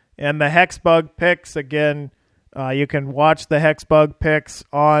 And the Hexbug picks, again, you can watch the Hexbug picks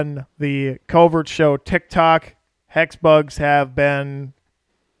on the Covert Show TikTok. Hexbugs have been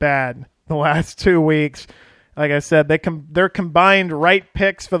bad the last 2 weeks. Like I said, their combined right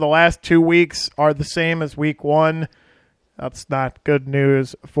picks for the last 2 weeks are the same as week 1. That's not good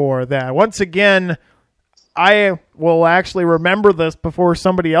news for that. Once again, I will actually remember this before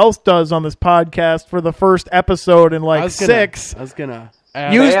somebody else does on this podcast for the first episode in 6. I was going to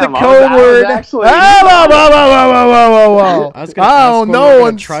use the code word.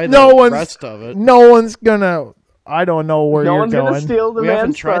 No one's going to. I don't know where you're going. No one's going to steal the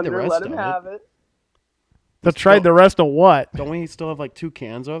man's tried thunder. Let him have it. Tried the rest of what? Don't we still have 2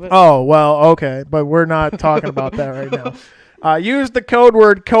 cans of it? Oh, well, okay. But we're not talking about that right now. Use the code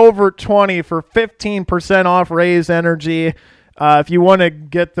word Covert20 for 15% off Raise Energy. If you want to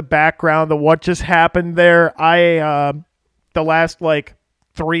get the background of what just happened there, the last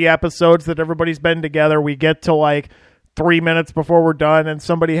 3 episodes that everybody's been together, we get to 3 minutes before we're done, and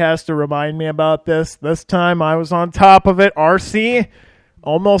somebody has to remind me about this. This time I was on top of it. RC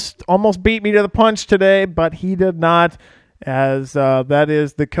almost beat me to the punch today, but he did not, as that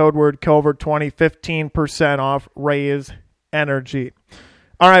is the code word Covert20, 15% off Raise Energy.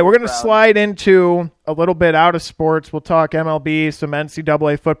 All right, we're going to slide into a little bit out of sports. We'll talk MLB, some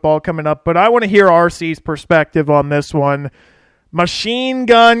NCAA football coming up, but I want to hear RC's perspective on this one. Machine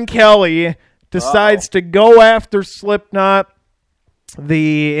Gun Kelly decides to go after Slipknot.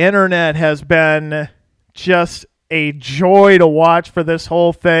 The internet has been just a joy to watch for this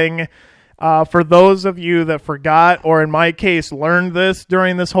whole thing. For those of you that forgot, or in my case, learned this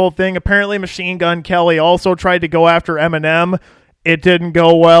during this whole thing, apparently Machine Gun Kelly also tried to go after Eminem. It didn't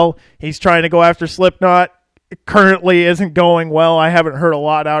go well. He's trying to go after Slipknot. It currently isn't going well. I haven't heard a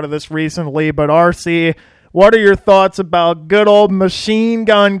lot out of this recently, but RC, what are your thoughts about good old Machine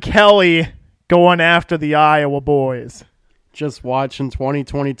Gun Kelly going after the Iowa boys? Just watch in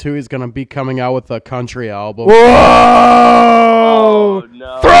 2022, he's going to be coming out with a country album. Whoa! Oh,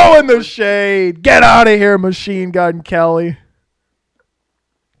 no. Throw in the shade. Get out of here, Machine Gun Kelly.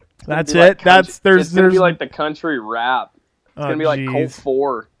 That's it. It's going to be like the country rap. It's going to be like Colt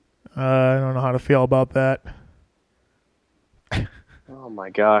 4. I don't know how to feel about that. Oh my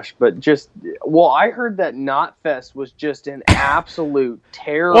gosh! But I heard that Knotfest was just an absolute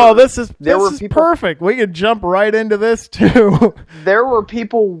terror. Well, this is perfect. We could jump right into this too. There were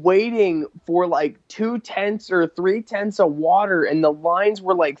people waiting for 2 tenths or 3 tenths of water, and the lines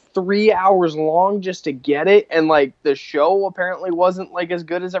were 3 hours long just to get it. And the show apparently wasn't as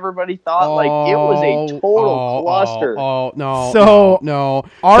good as everybody thought. It was a total cluster. No.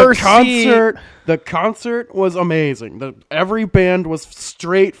 The concert was amazing. Every band was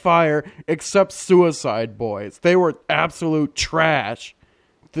straight fire except Suicide Boys. They were absolute trash.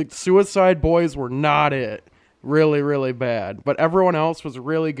 The Suicide Boys were not it. Really, really bad. But everyone else was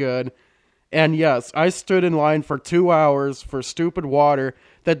really good. And yes, I stood in line for 2 hours for stupid water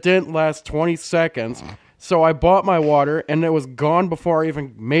that didn't last 20 seconds. So I bought my water, and it was gone before I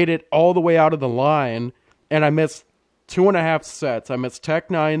even made it all the way out of the line. And I missed 2.5 sets. I missed Tech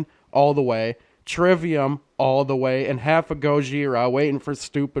 9 all the way, Trivium all the way, and half a Gojira waiting for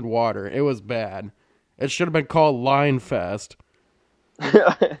stupid water. It was bad. It should have been called Line Fest.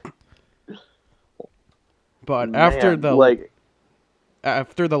 But after the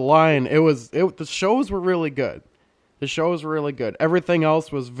line, the shows were really good. The shows were really good. Everything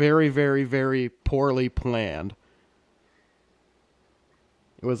else was very, very, very poorly planned.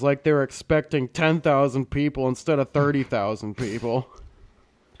 It was like they were expecting 10,000 people instead of 30,000 people.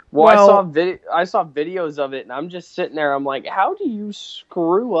 Well, I saw videos of it, and I'm just sitting there. I'm like, how do you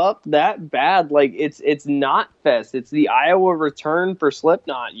screw up that bad? It's not Fest. It's the Iowa return for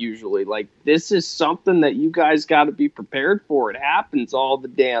Slipknot. Usually, this is something that you guys got to be prepared for. It happens all the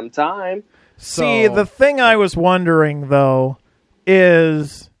damn time. See, the thing I was wondering though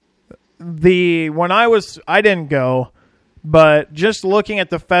is when I didn't go, but just looking at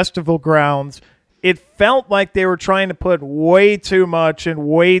the festival grounds, it felt like they were trying to put way too much in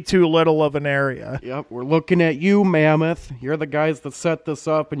way too little of an area. Yep, we're looking at you, Mammoth. You're the guys that set this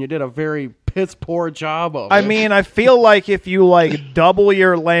up, and you did a very piss poor job of it. I mean, I feel like if you like double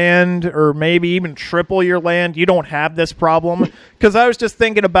your land or maybe even triple your land, you don't have this problem. Because I was just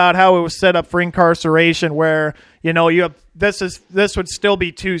thinking about how it was set up for incarceration, where you have this would still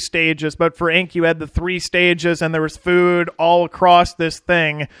be 2 stages, but for Inc. you had the 3 stages, and there was food all across this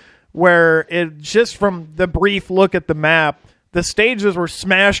thing. Where it just from the brief look at the map, the stages were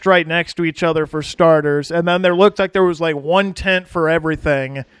smashed right next to each other for starters, and then there looked like there was like 1 tent for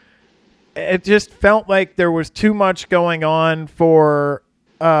everything. It just felt like there was too much going on for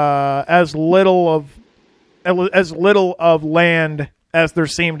as little of land as there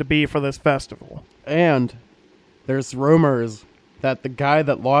seemed to be for this festival. And there's rumors that the guy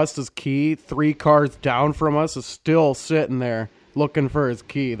that lost his key 3 cars down from us is still sitting there looking for his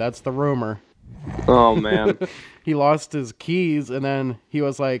key. That's the rumor. Oh, man. He lost his keys, and then he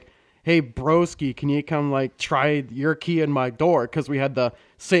was like, hey, broski, can you come, like, try your key in my door? Because we had the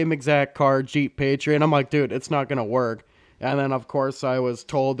same exact car, Jeep Patriot. And I'm like, dude, it's not going to work. And then, of course, I was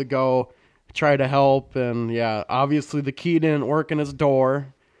told to go try to help. And, yeah, obviously the key didn't work in his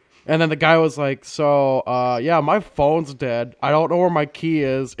door. And then the guy was like, so, yeah, my phone's dead. I don't know where my key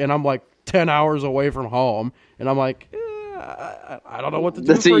is. And I'm, like, 10 hours away from home. And I'm like, I don't know what to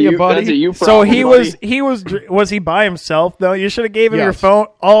do for you, buddy. That's a you So problem, was he by himself though? You should have gave him your Yes.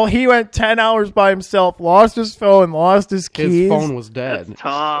 phone. He went 10 hours by himself, lost his phone, lost his keys. His phone was dead. That's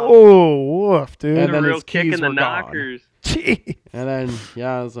tough. Oh, woof, dude. And A then real his kick keys in the were gone. knockers. Gee. And then,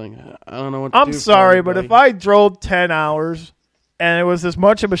 yeah, I was like, I don't know what to do. I'm for sorry, you, but buddy. if I drove 10 hours and it was as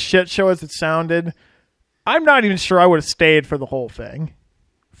much of a shit show as it sounded, I'm not even sure I would have stayed for the whole thing.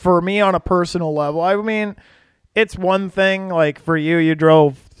 For me, on a personal level, I mean, it's one thing, like for you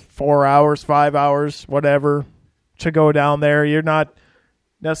drove 4 hours, 5 hours, whatever, to go down there. You're not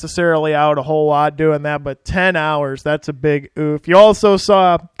necessarily out a whole lot doing that, but 10 hours, that's a big oof. You also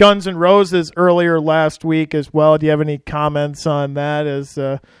saw Guns N' Roses earlier last week as well. Do you have any comments on that as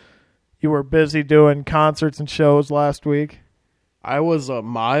you were busy doing concerts and shows last week? I was a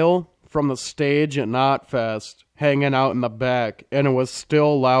mile from the stage at Knotfest, hanging out in the back, and it was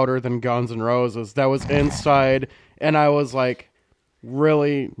still louder than Guns N' Roses. That was inside, and I was like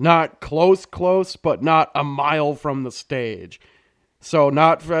really not close, but not a mile from the stage. So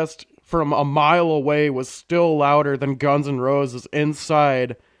Knotfest from a mile away was still louder than Guns N' Roses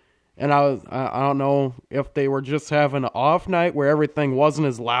inside. And I don't know if they were just having an off night where everything wasn't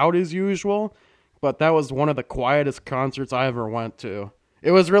as loud as usual, but that was one of the quietest concerts I ever went to.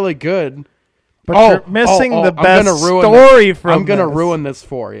 It was really good. But you're missing the best story from I'm going to this. ruin this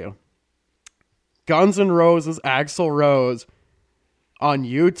for you. Guns N' Roses, Axl Rose, on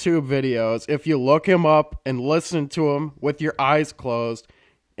YouTube videos, if you look him up and listen to him with your eyes closed,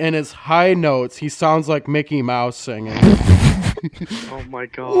 in his high notes, he sounds like Mickey Mouse singing. Oh my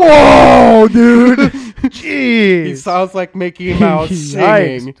god. Whoa, dude. Jeez. He sounds like Mickey Mouse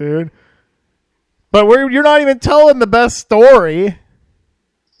Yikes, singing. dude. But you're not even telling the best story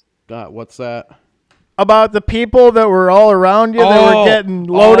What's that? about the people that were all around you that were getting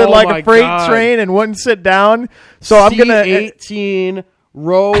loaded like my a freight God. train and wouldn't sit down. So I'm going to... C18,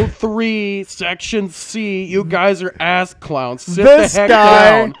 row 3, section C. You guys are ass clowns. Sit This the heck guy,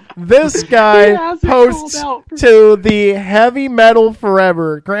 down. this guy hasn't posts called out. to the Heavy Metal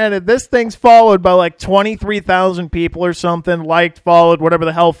Forever. Granted, this thing's followed by like 23,000 people or something, liked, followed, whatever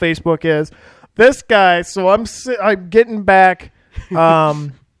the hell Facebook is. This guy, so I'm getting back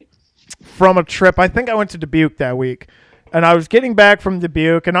from a trip. I think I went to Dubuque that week, and I was getting back from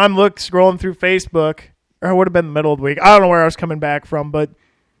Dubuque, and I'm scrolling through Facebook, or it would have been the middle of the week. I don't know where I was coming back from,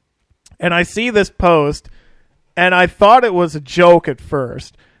 and I see this post, and I thought it was a joke at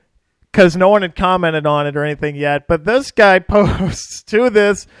first because no one had commented on it or anything yet. But this guy posts to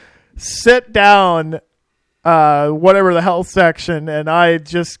this sit down, whatever the hell section, and I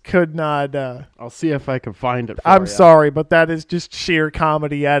just could not. I'll see if I can find it for I'm ya. sorry, but that is just sheer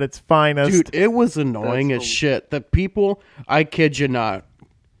comedy at its finest. Dude, it was annoying as shit. The people, I kid you not,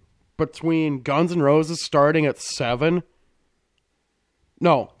 between Guns N' Roses starting at 7.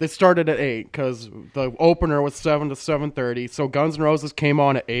 No, they started at 8 because the opener was 7 to 7:30. So Guns N' Roses came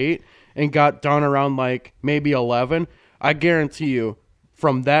on at 8 and got done around like maybe 11. I guarantee you,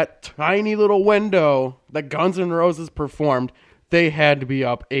 from that tiny little window that Guns N' Roses performed, they had to be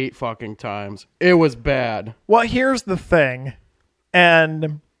up 8 fucking times. It was bad. Well, here's the thing,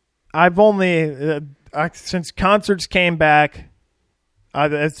 and I've only since concerts came back.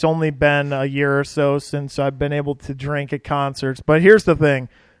 It's only been a year or so since I've been able to drink at concerts. But here's the thing.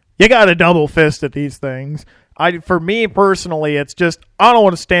 You got to double fist at these things. For me personally, it's just I don't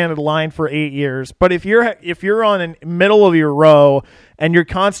want to stand in line for 8 years. But if you're on the middle of your row and you're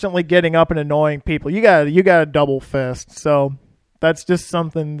constantly getting up and annoying people, you got a double fist. So that's just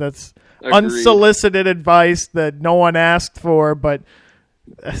something that's unsolicited advice that no one asked for, but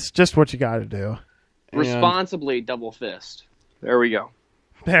it's just what you got to do. Responsibly double fist. There we go.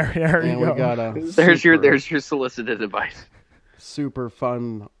 There you go. There's your solicited advice. Super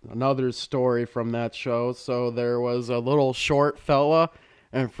fun. Another story from that show. So there was a little short fella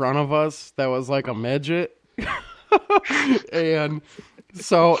in front of us that was like a midget. And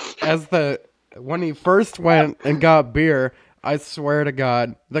so when he first went and got beer, I swear to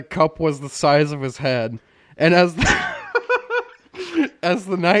God, the cup was the size of his head. And as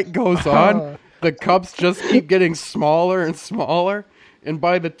the night goes on, the cups just keep getting smaller and smaller. And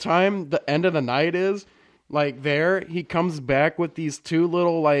by the time the end of the night is, like he comes back with these two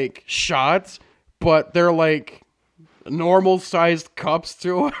little like shots, but they're like normal sized cups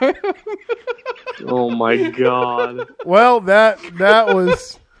to him. Oh my God. Well, that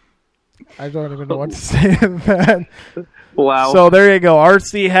was I don't even know what to say to that. Wow. So there you go.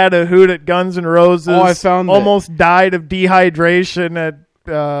 RC had a hoot at Guns N' Roses. Oh, I found almost died of dehydration at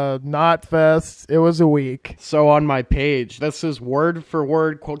Knotfest. It was a week. So on my page, this is word for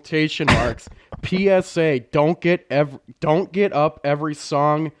word quotation marks. PSA: Don't get up every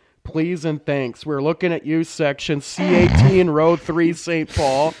song, please and thanks. We're looking at you, section C18, row 3, St.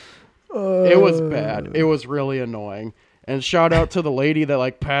 Paul. It was bad. It was really annoying. And shout out to the lady that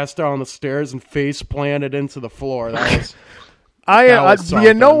like passed down the stairs and face planted into the floor. That was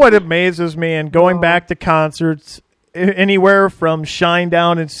you know what amazes me, and going back to concerts, anywhere from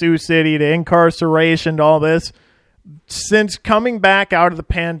Shinedown in Sioux City to Incarceration to all this, since coming back out of the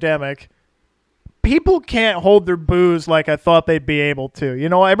pandemic, people can't hold their booze like I thought they'd be able to. You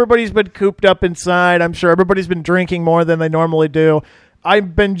know, everybody's been cooped up inside. I'm sure everybody's been drinking more than they normally do.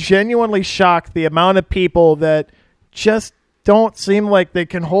 I've been genuinely shocked the amount of people that just don't seem like they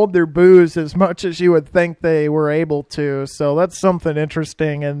can hold their booze as much as you would think they were able to. So that's something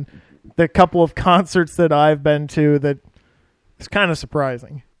interesting. And the couple of concerts that I've been to, that it's kind of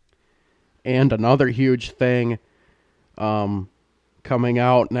surprising. And another huge thing coming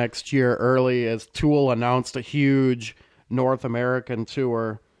out next year early is Tool announced a huge North American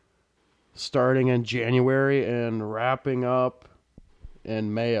tour starting in January and wrapping up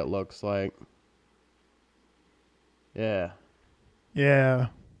in May, it looks like. Yeah. Yeah.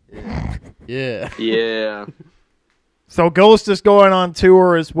 So Ghost is going on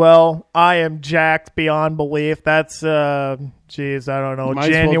tour as well. I am jacked beyond belief. That's, I don't know,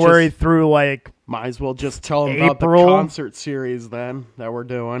 January through like might as well just tell them April. About the concert series then that we're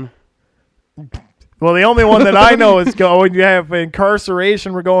doing. Well, the only one that I know is going. You have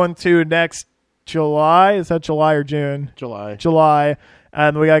Incarceration we're going to next July. Is that July or June? July.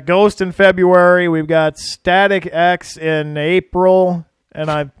 And we got Ghost in February. We've got Static X in April.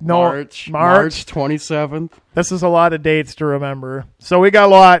 And I know March 27th. This is a lot of dates to remember. So we got a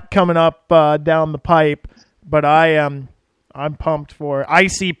lot coming up down the pipe. But I'm pumped for it.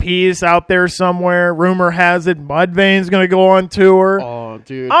 ICP's out there somewhere. Rumor has it Mudvayne's going to go on tour. Oh,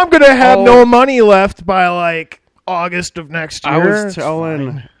 dude. I'm going to have no money left by like August of next year.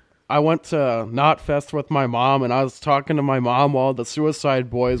 I went to Knotfest with my mom, and I was talking to my mom while the Suicide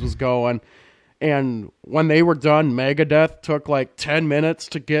Boys was going. And when they were done, Megadeth took like 10 minutes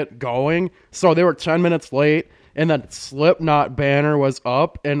to get going. So they were 10 minutes late, and then Slipknot banner was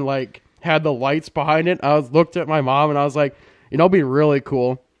up and like had the lights behind it. I looked at my mom, and I was like, you know, it'd be really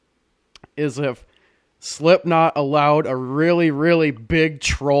cool is if Slipknot allowed a really, really big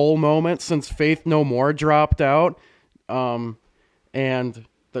troll moment since Faith No More dropped out. And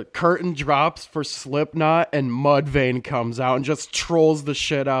the curtain drops for Slipknot and Mudvayne comes out and just trolls the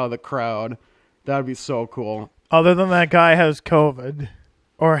shit out of the crowd. That'd be so cool. Other than that guy has COVID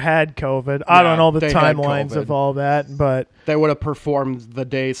or had COVID. I don't know the timelines of all that, but they would have performed the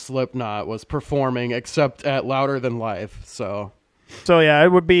day Slipknot was performing, except at Louder Than Life. So yeah,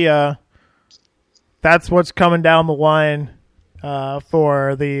 it would be that's what's coming down the line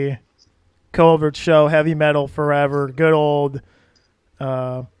for the Covert show, Heavy Metal Forever, good old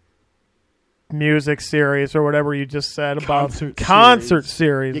music series or whatever you just said about concert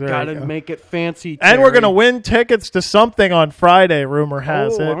series. You gotta make it fancy, Terry. And we're gonna win tickets to something on Friday, rumor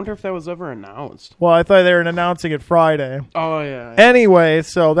has it. I wonder if that was ever announced. Well, I thought they were announcing it Friday. Oh yeah. Anyway,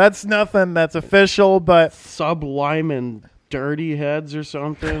 so that's nothing that's official, but Sublime and Dirty Heads or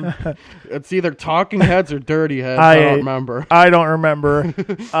something. It's either Talking Heads or Dirty Heads. I don't remember. I don't remember.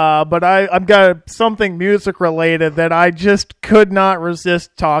 But I've got something music related that I just could not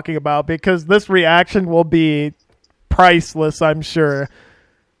resist talking about because this reaction will be priceless, I'm sure.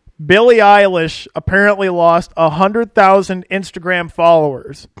 Billie Eilish apparently lost 100,000 Instagram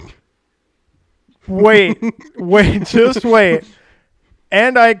followers. Wait, just wait.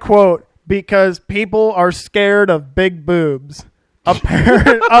 And I quote, because people are scared of big boobs.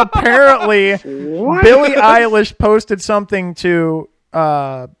 Apparently, Billie Eilish posted something to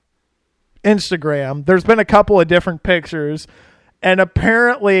Instagram. There's been a couple of different pictures, and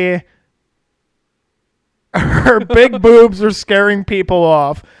apparently her big boobs are scaring people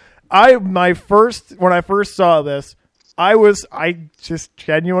off. When I first saw this, I just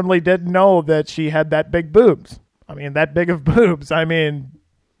genuinely didn't know that she had that big boobs. I mean, that big of boobs. I mean,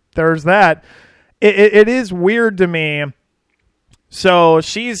 there's that. It is weird to me. So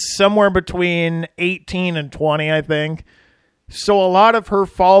she's somewhere between 18 and 20, I think. So a lot of her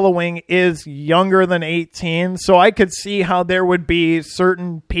following is younger than 18. So I could see how there would be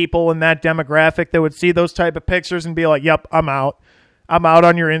certain people in that demographic that would see those type of pictures and be like, yep, I'm out. I'm out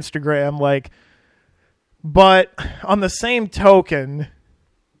on your Instagram. But on the same token,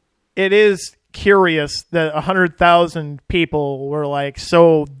 it is curious that 100,000 people were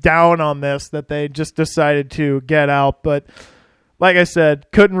so down on this that they just decided to get out. But like I said,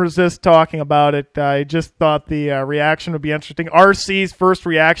 couldn't resist talking about it. I just thought the reaction would be interesting. RC's first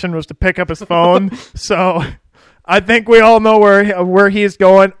reaction was to pick up his phone. So I think we all know where he's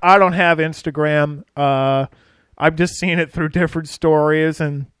going. I don't have Instagram. I've just seen it through different stories,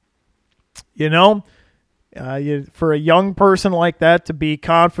 and for a young person like that to be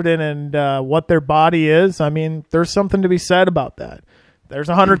confident in what their body is, I mean, there's something to be said about that. There's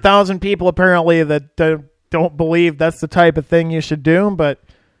 100,000 people apparently that don't believe that's the type of thing you should do, but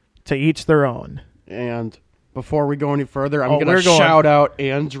to each their own. And before we go any further, I'm going to shout out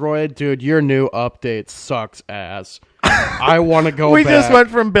Android. Dude, your new update sucks ass. I want to go back. We just went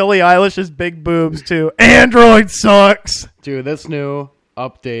from Billie Eilish's big boobs to Android sucks. Dude, this new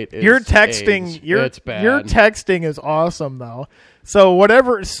update is it's bad. Your texting is awesome though. So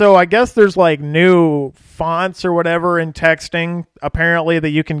I guess there's new fonts or whatever in texting apparently that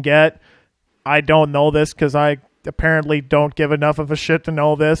you can get. I don't know this because I apparently don't give enough of a shit to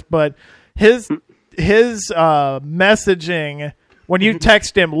know this, but his messaging when you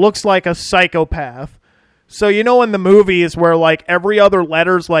text him looks like a psychopath. So in the movies where every other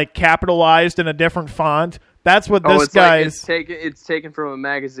letter's capitalized in a different font, that's what this guy's. It's taken from a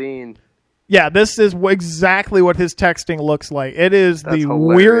magazine. Yeah, this is exactly what his texting looks like. It is the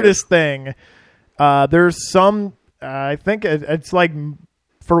hilarious. Weirdest thing. There's some. I think it's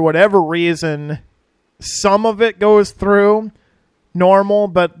for whatever reason, some of it goes through normal,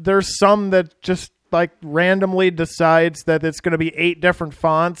 but there's some that just randomly decides that it's going to be 8 different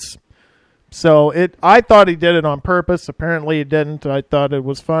fonts. So I thought he did it on purpose. Apparently he didn't. I thought it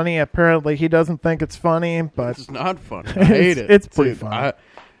was funny. Apparently he doesn't think it's funny, but it's not funny. I hate it. It's pretty funny.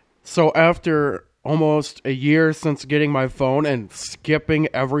 So after almost a year since getting my phone and skipping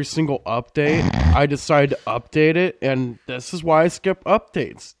every single update, I decided to update it, and this is why I skip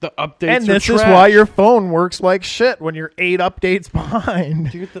updates. The updates and are this trash. is why your phone works like shit when you're 8 updates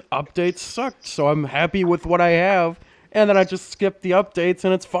behind. Dude, the updates sucked, so I'm happy with what I have, and then I just skip the updates,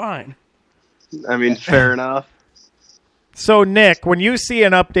 and it's fine. I mean, fair enough. So, Nick, when you see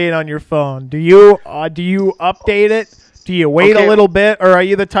an update on your phone, do you update it? Do you wait a little bit, or are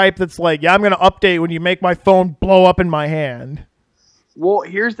you the type that's yeah, I'm going to update when you make my phone blow up in my hand? Well,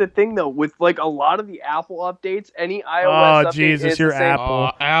 here's the thing, though. With a lot of the Apple updates, any iOS update... Oh, Jesus, you're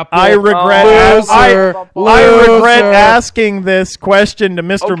Apple. Apple. I regret I regret asking this question to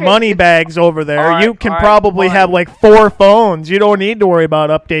Mr. Moneybags over there. Right, you can probably have 4 phones. You don't need to worry about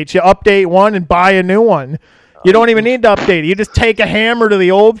updates. You update one and buy a new one. You don't even need to update it. You just take a hammer to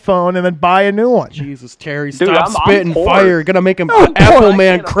the old phone and then buy a new one. Jesus, Terry, stop spitting fire. You're going to make him Apple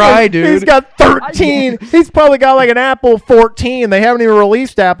Man cry, dude. He's got 13. He's probably got an Apple 14. They haven't even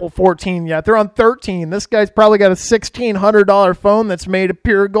released Apple 14 yet. They're on 13. This guy's probably got a $1,600 phone that's made of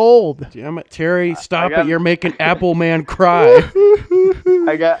pure gold. Damn it, Terry, stop it. You're making Apple Man cry.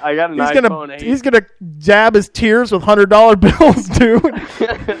 I got an iPhone 8. He's going to jab his tears with $100 bills, dude.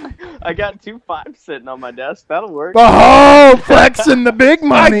 I got 2 5s sitting on my desk. That'll work. Oh, flexing the big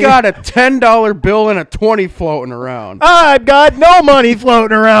money. I got a $10 bill and a 20 floating around. I've got no money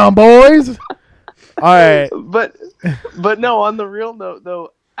floating around, boys. All right. But no, on the real note,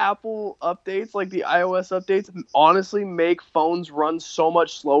 though, Apple updates, like the iOS updates, honestly make phones run so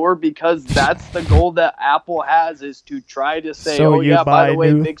much slower because that's the goal that Apple has, is to try to say, So oh you yeah, by buy the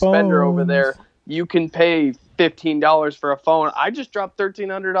way, new big spender over phones. there, you can pay $15 for a phone. I just dropped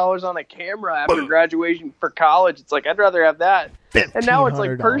 $1,300 on a camera after graduation for college. It's like, I'd rather have that. And now it's like,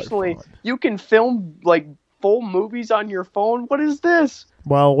 $1,500 personally, phone. you can film like full movies on your phone. What is this?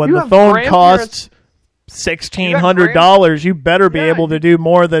 Well, when You the have phone grandparents- costs $1,600, you better be Yeah, able to do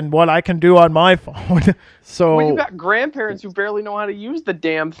more than what I can do on my phone. So Well, you got grandparents who barely know how to use the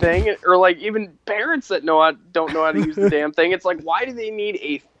damn thing, or like even parents that don't know how to use the damn thing. It's like, why do they need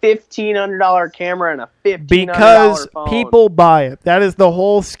a $1,500 camera and a $1,500 because phone? people buy it. That is the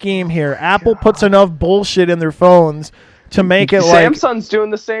whole scheme here. Apple puts enough bullshit in their phones to make it like Samsung's doing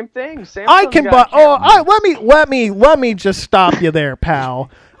the same thing. Samsung's I can buy. got a camera. Let me just stop you there, pal.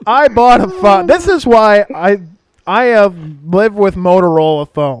 I bought a phone. This is why I have lived with Motorola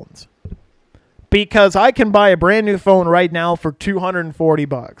phones, because I can buy a brand new phone right now for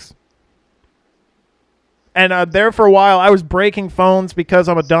 $240. And there for a while, I was breaking phones because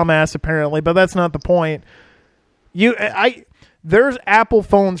I'm a dumbass, apparently. But that's not the point. There's Apple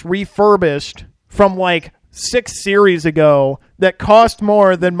phones refurbished from like 6 series ago that cost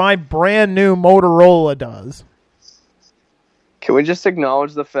more than my brand new Motorola does. Can we just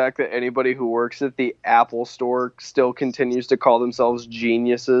acknowledge the fact that anybody who works at the Apple store still continues to call themselves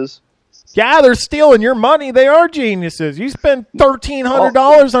geniuses? Yeah, they're stealing your money. They are geniuses. You spend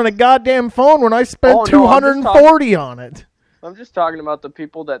 $1,300 on a goddamn phone when I spent $240 on it. I'm just talking about the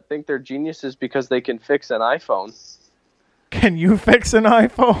people that think they're geniuses because they can fix an iPhone. Can you fix an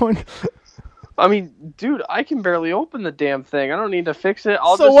iPhone? I mean, dude, I can barely open the damn thing. I don't need to fix it.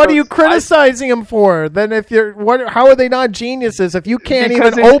 So what are you criticizing them for? Then if you're how are they not geniuses if you can't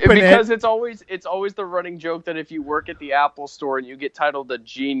even open it? Because it's always the running joke that if you work at the Apple store and you get titled a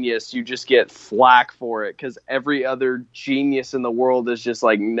genius, you just get flack for it, because every other genius in the world is just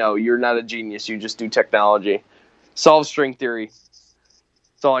like, no, you're not a genius. You just do technology. Solve string theory.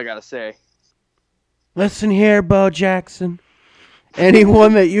 That's all I gotta say. listen here, Bo Jackson.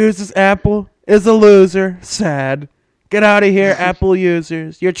 Anyone that uses Apple is a loser. Sad. Get out of here, Apple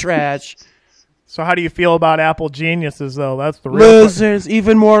users. You're trash. So how do you feel about Apple geniuses, though? That's the real Losers.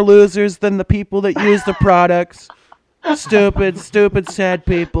 Even more losers than the people that use the products. Stupid, sad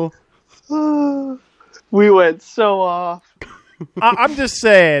people. We went so off. I'm just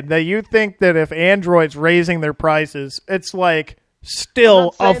saying that you think that if Android's raising their prices, it's like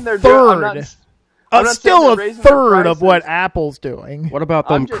still a third. Still a third of what Apple's doing. What about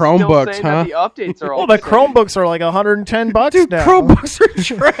them I'm just Chromebooks, still saying huh? that the updates are all Well, the same. Chromebooks are like $110 Dude, now. Chromebooks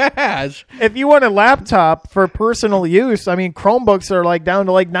are trash. If you want a laptop for personal use, I mean, Chromebooks are like down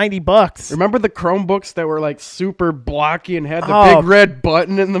to like $90. Remember the Chromebooks that were like super blocky and had the Oh. big red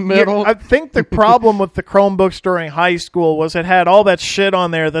button in the middle? I think the problem with the Chromebooks during high school was it had all that shit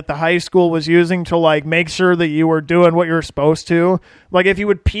on there that the high school was using to like make sure that you were doing what you were supposed to. Like if you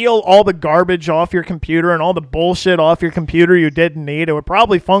would peel all the garbage off your computer and all the bullshit off your computer you didn't need, it would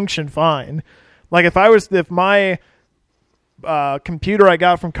probably function fine. Like if my computer I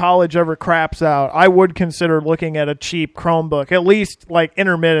got from college ever craps out, I would consider looking at a cheap Chromebook, at least like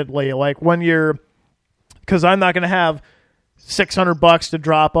intermittently, like when you're, because I'm not going to have $600 to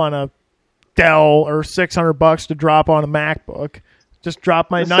drop on a Dell or $600 to drop on a MacBook. Just drop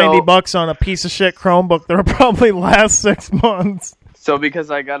my $90 on a piece of shit Chromebook that'll probably last 6 months. So because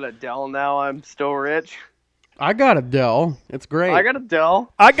I got a Dell now, I'm still rich. I got a Dell. It's great. I got a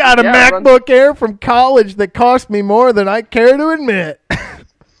Dell. I got a MacBook Air from college that cost me more than I care to admit.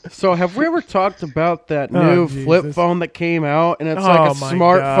 So have we ever talked about that Oh, new Jesus. flip phone that came out, and it's Oh, like a my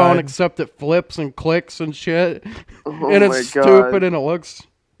smartphone God. except it flips and clicks and shit, Oh and my it's God. stupid and it looks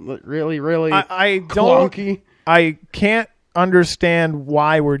really I don't. clunky. I can't understand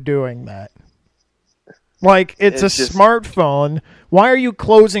why we're doing that. Like, it's a just- smartphone. Why are you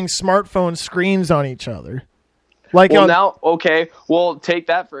closing smartphone screens on each other? Like, Well, take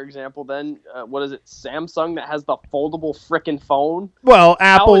that for example. Then what is it? Samsung that has the foldable frickin' phone.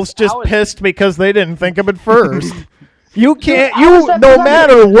 Apple's just how is- pissed because they didn't think of it first. You can't. how is that No not-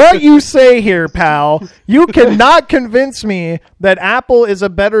 matter what you say here, pal, you cannot convince me that Apple is a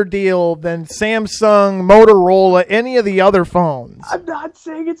better deal than Samsung, Motorola, any of the other phones. I'm not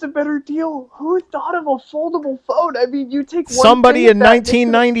saying it's a better deal. Who thought of a foldable phone? I mean, you take one Somebody thing in of that, makes it-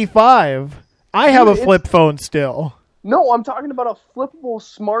 1995. I have a Dude, flip phone still. No, I'm talking about a flippable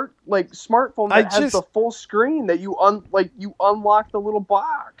smartphone that has the full screen that you unlock the little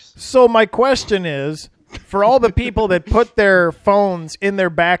box. So my question is, for all the people that put their phones in their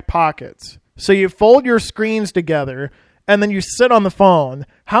back pockets, so you fold your screens together, and then you sit on the phone.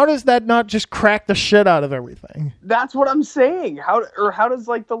 How does that not just crack the shit out of everything? That's what I'm saying. How does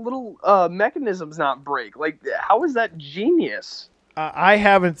like the little mechanisms not break? Like, how is that genius? I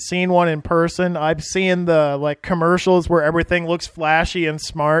haven't seen one in person. I've seen the like commercials where everything looks flashy and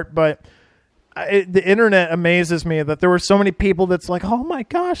smart, but the internet amazes me that there were so many people that's like, oh my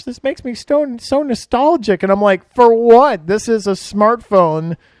gosh, this makes me so nostalgic. And I'm like, for what? This is a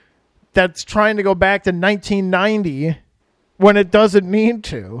smartphone that's trying to go back to 1990 when it doesn't need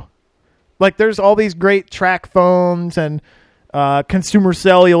to. Like, there's all these great track phones and consumer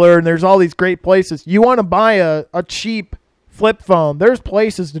cellular, and there's all these great places. You want to buy a cheap flip phone, there's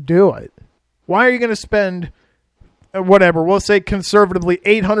places to do it. Why are you going to spend whatever, we'll say conservatively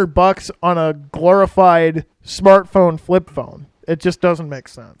 $800 on a glorified smartphone flip phone? It just doesn't make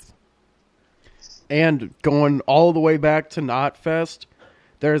sense. And going all the way back to Knotfest,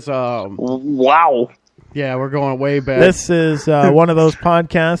 there's wow. Yeah, we're going way back. This is one of those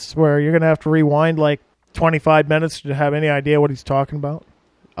podcasts where you're going to have to rewind like 25 minutes to have any idea what he's talking about.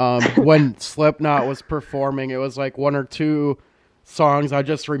 When Slipknot was performing, it was like one or two songs. I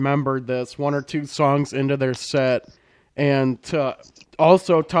just remembered this. One or two songs into their set. And to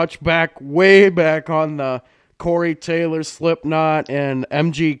also touch back, way back on the Corey Taylor, Slipknot, and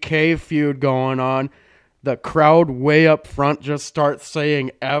MGK feud going on, the crowd way up front just starts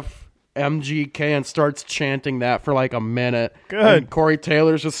saying F MGK and starts chanting that for like a minute. Good. And Corey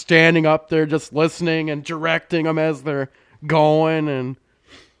Taylor's just standing up there just listening and directing them as they're going, and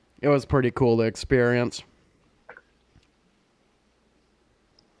it was pretty cool to experience.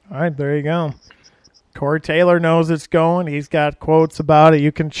 All right, there you go. Corey Taylor knows it's going. He's got quotes about it.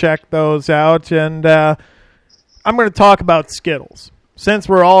 You can check those out. And I'm going to talk about Skittles. Since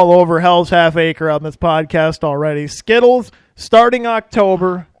we're all over Hell's Half Acre on this podcast already, Skittles starting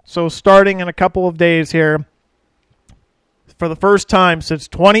October, so starting in a couple of days here, for the first time since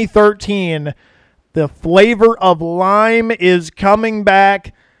 2013, the flavor of lime is coming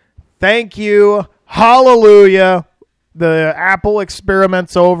back. Thank you. Hallelujah. The apple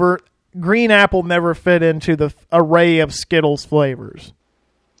experiment's over. Green apple never fit into the array of Skittles flavors.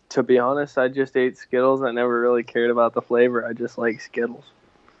 To be honest, I just ate Skittles. I never really cared about the flavor. I just like Skittles.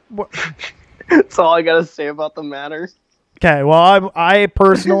 What? That's all I got to say about the matter. Okay, well, I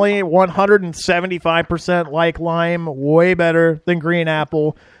personally 175% like lime way better than green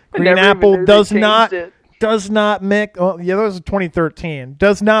apple. Green apple does not mix. Oh, yeah, that was 2013.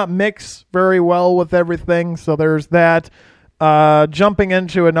 Does not mix very well with everything. So there's that. Jumping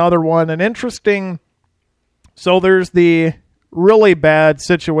into another one, an interesting. So there's the really bad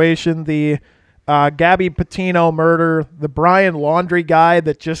situation, the Gabby Petito murder, the Brian Laundrie guy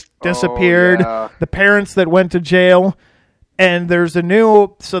that just disappeared, the parents that went to jail. And there's a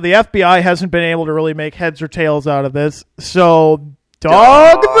new, so the FBI hasn't been able to really make heads or tails out of this. So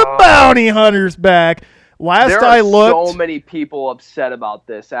Dog the Bounty Hunter's back. Last I looked, there are so many people upset about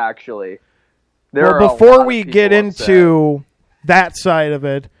this, actually. Before we get into that side of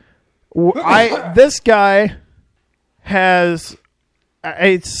it, this guy has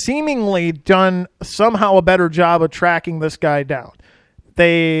seemingly done somehow a better job of tracking this guy down.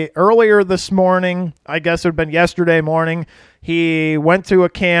 Earlier this morning, I guess it had been yesterday morning, he went to a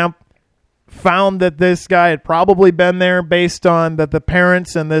camp, found that this guy had probably been there based on that the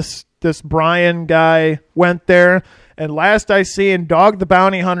parents and this Brian guy went there. And last I see, and Dog the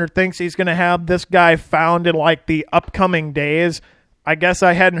Bounty Hunter thinks he's going to have this guy found in like the upcoming days. I guess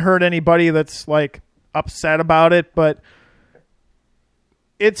I hadn't heard anybody that's like upset about it, but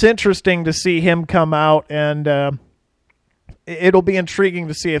it's interesting to see him come out, and it'll be intriguing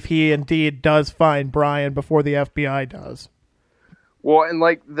to see if he indeed does find Brian before the FBI does. Well, and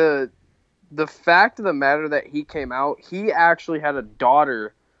like the fact of the matter that he came out, he actually had a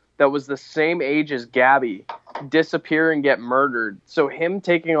daughter that was the same age as Gabby disappear and get murdered. So him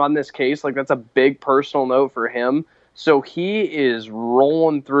taking on this case, like, that's a big personal note for him. So he is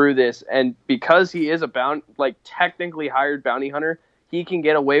rolling through this, and because he is a technically hired bounty hunter, he can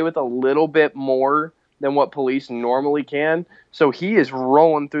get away with a little bit more than what police normally can. So he is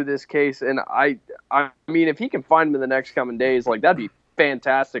rolling through this case, and I mean, if he can find him in the next coming days, like, that'd be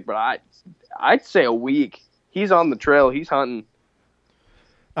fantastic. But I'd say a week. He's on the trail. He's hunting.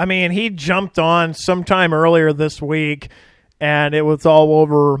 I mean, he jumped on sometime earlier this week, and it was all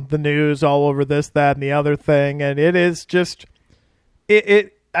over the news, all over this, that, and the other thing. And it is just,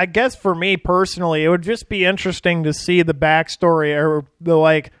 I guess for me personally, it would just be interesting to see the backstory or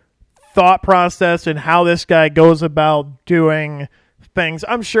the thought process and how this guy goes about doing things.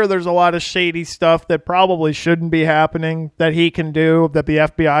 I'm sure there's a lot of shady stuff that probably shouldn't be happening that he can do that the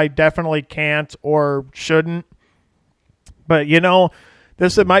FBI definitely can't or shouldn't. But,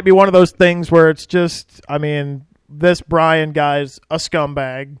 it might be one of those things where it's just, this Brian guy's a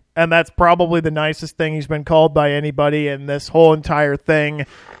scumbag. And that's probably the nicest thing he's been called by anybody in this whole entire thing.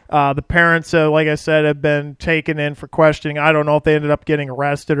 The parents, like I said, have been taken in for questioning. I don't know if they ended up getting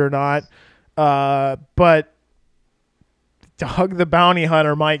arrested or not. But Doug the Bounty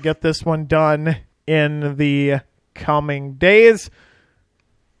Hunter might get this one done in the coming days.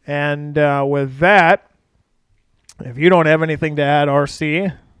 And with that, if you don't have anything to add,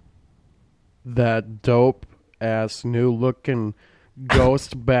 RC. That dope-ass new-looking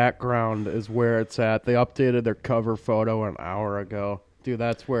ghost background is where it's at. They updated their cover photo an hour ago. Dude,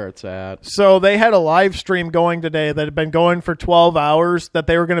 that's where it's at. So they had a live stream going today that had been going for 12 hours that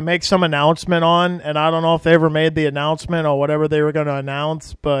they were going to make some announcement on, and I don't know if they ever made the announcement or whatever they were going to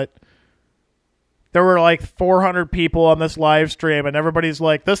announce, but there were like 400 people on this live stream, and everybody's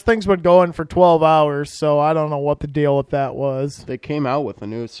like, this thing's been going for 12 hours, so I don't know what the deal with that was. They came out with a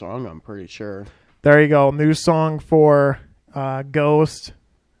new song, I'm pretty sure. There you go. New song for Ghost.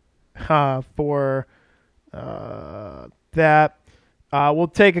 For that. We'll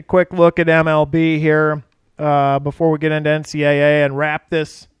take a quick look at MLB here before we get into NCAA and wrap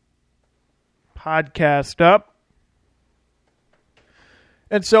this podcast up.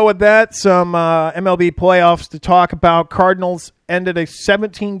 And so with that, some MLB playoffs to talk about. Cardinals ended a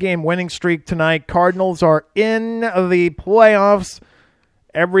 17-game winning streak tonight. Cardinals are in the playoffs.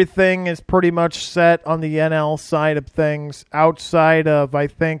 Everything is pretty much set on the NL side of things. Outside of, I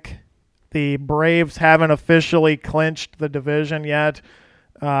think, the Braves haven't officially clinched the division yet.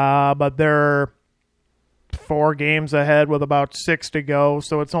 But they're 4 games ahead with about 6 to go.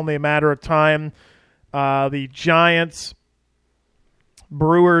 So it's only a matter of time. The Giants,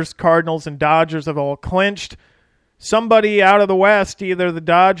 Brewers, Cardinals, and Dodgers have all clinched. Somebody out of the West, either the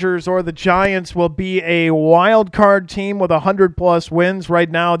Dodgers or the Giants, will be a wild card team with 100-plus wins. Right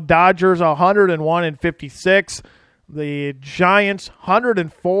now, Dodgers 101-56. The Giants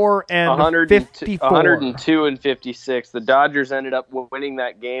 104 and 54. 102 and 56. The Dodgers ended up winning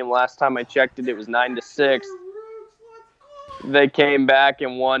that game. Last time I checked it was 9-6. They came back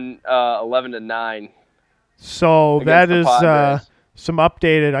and won 11-9. So that is some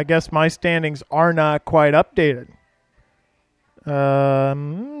updated. I guess my standings are not quite updated. I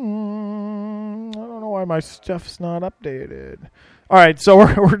don't know why my stuff's not updated. All right, so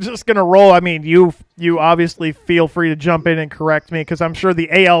we're just going to roll. I mean, you obviously feel free to jump in and correct me because I'm sure the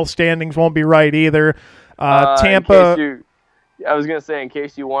AL standings won't be right either. Tampa. I was going to say, in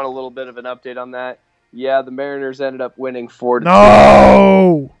case you want a little bit of an update on that, yeah, the Mariners ended up winning 4-2.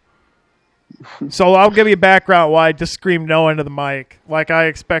 No! So I'll give you background why I just screamed no into the mic. Like I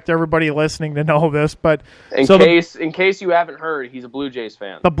expect everybody listening to know this, but in case you haven't heard, he's a Blue Jays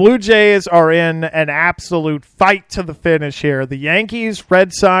fan. The Blue Jays are in an absolute fight to the finish here. The Yankees,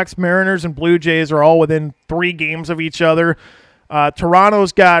 Red Sox, Mariners, and Blue Jays are all within 3 games of each other.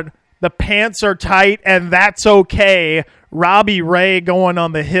 Toronto's got the pants are tight, and that's okay. Robbie Ray going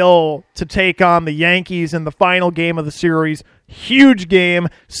on the hill to take on the Yankees in the final game of the series. Huge game.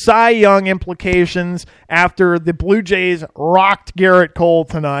 Cy Young implications after the Blue Jays rocked Garrett Cole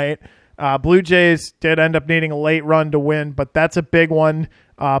tonight. Blue Jays did end up needing a late run to win, but that's a big one.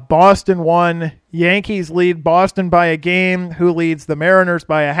 Boston won. Yankees lead Boston by a game. Who leads the Mariners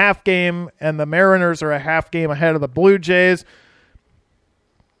by a half game? And the Mariners are a half game ahead of the Blue Jays.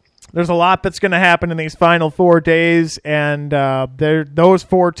 There's a lot that's going to happen in these final 4 days, and those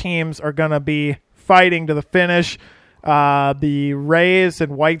 4 teams are going to be fighting to the finish. The Rays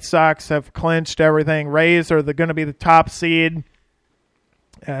and White Sox have clinched everything. Rays are going to be the top seed,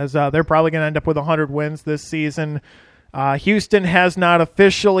 as they're probably going to end up with 100 wins this season. Houston has not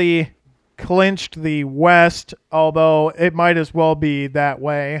officially clinched the West, although it might as well be that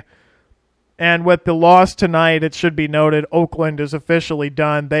way. And with the loss tonight, it should be noted, Oakland is officially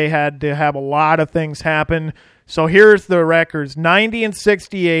done. They had to have a lot of things happen. So here's the records: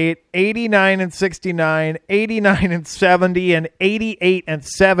 90-68, 89-69, 89-70, and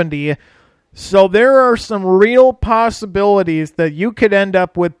 88-70. So there are some real possibilities that you could end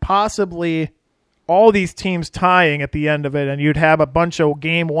up with possibly all these teams tying at the end of it, and you'd have a bunch of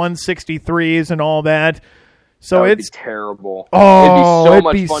game 163s and all that. So it's terrible. Oh,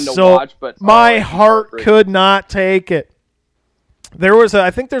 it'd be so much fun to watch, but my heart could not take it. I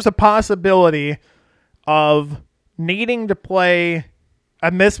think there's a possibility of needing to play,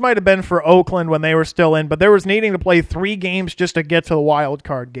 and this might have been for Oakland when they were still in, but there was needing to play 3 games just to get to the wild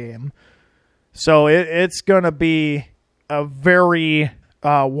card game. So it's going to be a very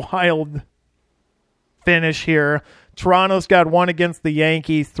wild finish here. Toronto's got 1 against the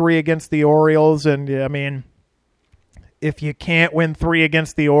Yankees, 3 against the Orioles, and I mean, if you can't win 3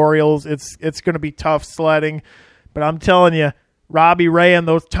 against the Orioles, it's going to be tough sledding. But I'm telling you, Robbie Ray in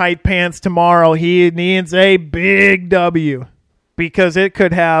those tight pants tomorrow, he needs a big W because it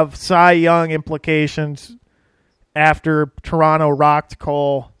could have Cy Young implications after Toronto rocked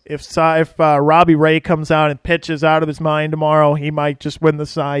Cole. If Robbie Ray comes out and pitches out of his mind tomorrow, he might just win the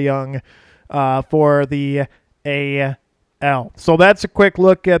Cy Young for the AL. So that's a quick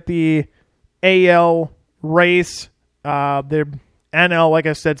look at the AL race. The NL, like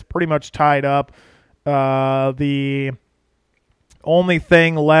I said, is pretty much tied up. The only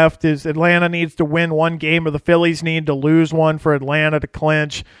thing left is Atlanta needs to win 1 game, or the Phillies need to lose 1 for Atlanta to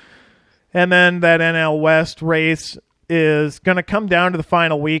clinch. And then that NL West race is going to come down to the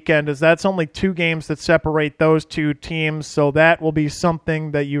final weekend, as that's only 2 games that separate those 2 teams. So that will be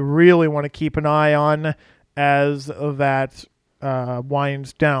something that you really want to keep an eye on as that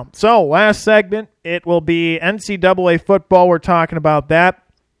winds down. So last segment, it will be NCAA football. We're talking about that.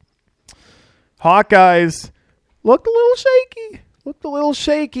 Hawkeyes looked a little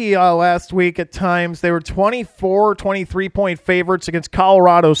shaky last week at times. They were 23-point favorites against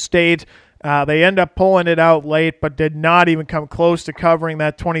Colorado State. They end up pulling it out late, but did not even come close to covering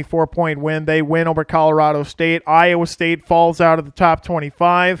that 24-point win. They win over Colorado State. Iowa State falls out of the top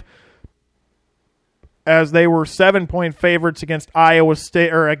 25 as they were 7-point favorites against Iowa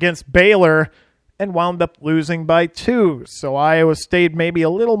State, or against Baylor, and wound up losing by 2. So Iowa State maybe a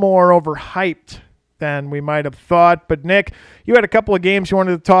little more overhyped than we might have thought. But Nick, you had a couple of games you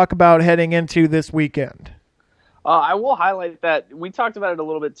wanted to talk about heading into this weekend. I will highlight that we talked about it a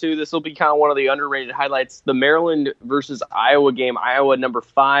little bit too. This will be kind of one of the underrated highlights. The Maryland versus Iowa game. Iowa number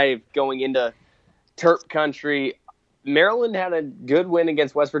 5 going into Terp country. Maryland had a good win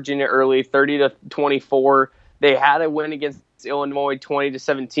against West Virginia early, 30-24. They had a win against Illinois,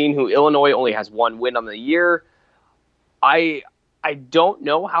 20-17. Who Illinois only has 1 win on the year. I don't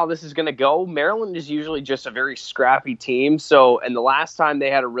know how this is going to go. Maryland is usually just a very scrappy team. So, and the last time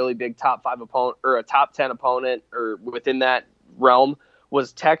they had a really big top 5 opponent or a top 10 opponent or within that realm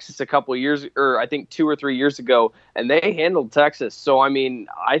was Texas a couple of years, or I think 2 or 3 years ago, and they handled Texas. So, I mean,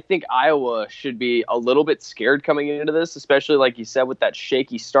 I think Iowa should be a little bit scared coming into this, especially like you said with that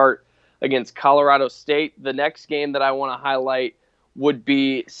shaky start against Colorado State. The next game that I want to highlight would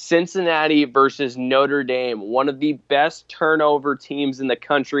be Cincinnati versus Notre Dame, one of the best turnover teams in the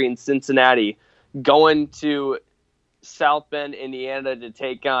country in Cincinnati, going to South Bend, Indiana to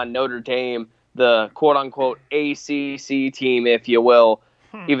take on Notre Dame, the quote-unquote ACC team, if you will,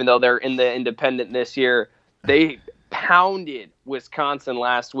 even though they're in the independent this year. They pounded Wisconsin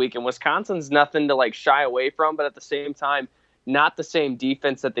last week, and Wisconsin's nothing to like shy away from, but at the same time, not the same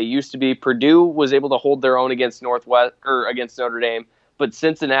defense that they used to be. Purdue was able to hold their own against against Notre Dame, but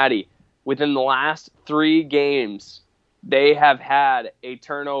Cincinnati, within the last 3 games, they have had a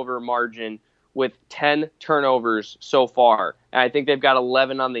turnover margin with 10 turnovers so far. And I think they've got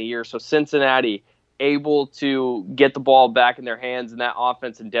 11 on the year. So Cincinnati able to get the ball back in their hands, and that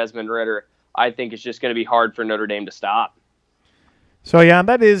offense and Desmond Ridder, I think it's just going to be hard for Notre Dame to stop. So, yeah,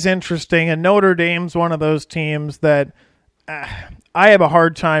 that is interesting. And Notre Dame's one of those teams that I have a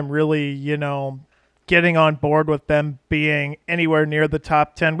hard time really, getting on board with them being anywhere near the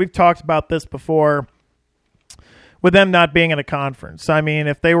top 10. We've talked about this before with them not being in a conference. I mean,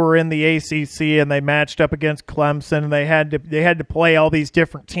 if they were in the ACC and they matched up against Clemson and they had to play all these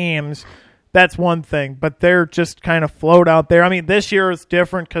different teams, that's one thing. But they're just kind of float out there. I mean, this year is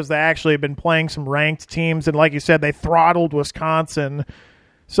different because they actually have been playing some ranked teams. And like you said, they throttled Wisconsin.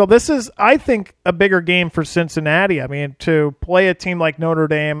 So this is, I think, a bigger game for Cincinnati. I mean, to play a team like Notre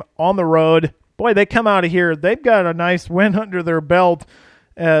Dame on the road, boy, they come out of here. They've got a nice win under their belt,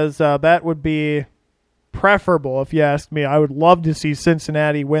 as that would be preferable, if you ask me. I would love to see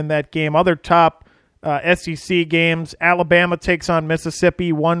Cincinnati win that game. Other top SEC games, Alabama takes on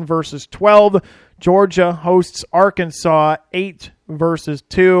Mississippi 1-12. Georgia hosts Arkansas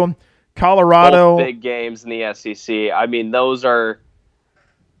 8-2. Colorado. Both big games in the SEC. I mean, those are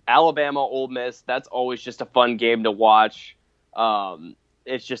Alabama, Ole Miss. That's always just a fun game to watch.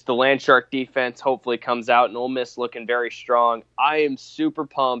 It's just the Landshark defense hopefully comes out, and Ole Miss looking very strong. I am super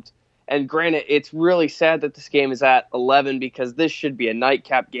pumped. And granted, it's really sad that this game is at 11 because this should be a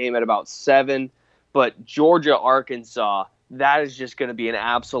nightcap game at about 7. But Georgia, Arkansas, that is just going to be an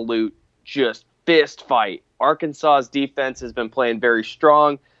absolute just fist fight. Arkansas's defense has been playing very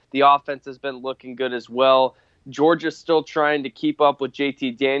strong. The offense has been looking good as well. Georgia's still trying to keep up with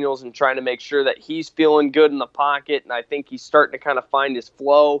JT Daniels and trying to make sure that he's feeling good in the pocket, and I think he's starting to kind of find his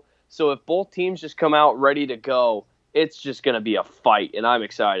flow. So if both teams just come out ready to go, it's just going to be a fight, and I'm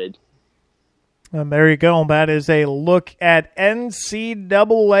excited. And there you go. That is a look at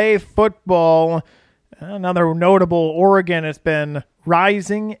NCAA football. Another notable Oregon has been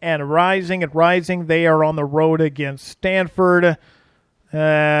rising and rising and rising. They are on the road against Stanford.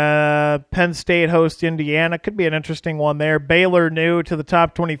 Penn State hosts Indiana. Could be an interesting one there. Baylor new to the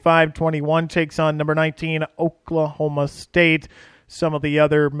top 25-21 takes on number 19 Oklahoma State. Some of the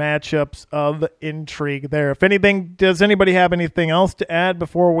other matchups of intrigue there. If anything, does anybody have anything else to add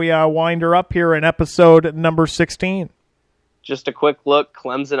before we wind her up here in episode number 16? Just a quick look,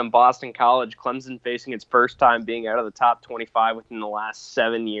 Clemson and Boston College. Clemson facing its first time being out of the top 25 within the last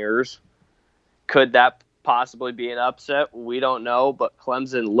 7 years. Could that possibly be an upset? We don't know, but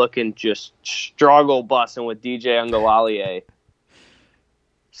Clemson looking just struggle busting with DJ Ungalalier.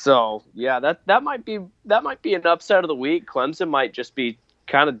 So yeah, that might be an upset of the week. Clemson might just be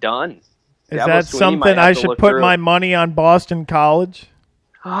kind of done. Is that something I should put my money on Boston College?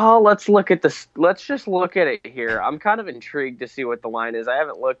 Oh, let's look at this. Let's just look at it here. I'm kind of intrigued to see what the line is. I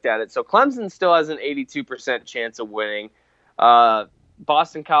haven't looked at it. So Clemson still has an 82% chance of winning.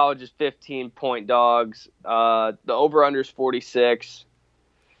 Boston College is 15-point dogs. The over-under is 46.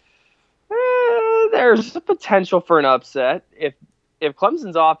 There's a potential for an upset. If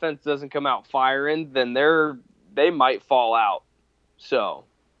Clemson's offense doesn't come out firing, then they might fall out. So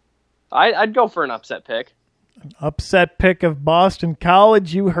I'd go for an upset pick. An upset pick of Boston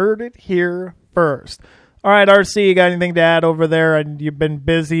College. You heard it here first. All right, RC, you got anything to add over there? And you've been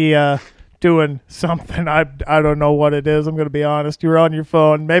busy doing something. I don't know what it is. I'm going to be honest. You were on your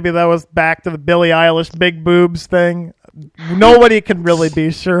phone. Maybe that was back to the Billie Eilish big boobs thing. Nobody can really be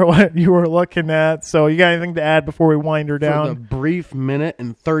sure what you were looking at. So you got anything to add before we wind her down? For the brief minute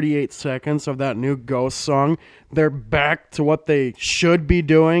and 38 seconds of that new Ghost song, they're back to what they should be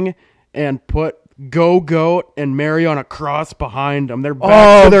doing and put Go Goat and Mary on a cross behind them. They're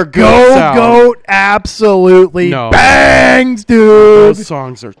back to their good sound. Goat absolutely bangs, dude. Those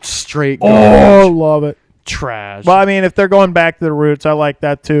songs are straight garbage. Love it. Trash. Well, I mean, if they're going back to the roots, I like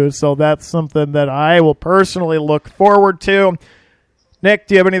that too. So that's something that I will personally look forward to. Nick,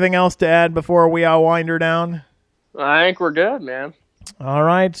 do you have anything else to add before we wind her down? I think we're good, man. All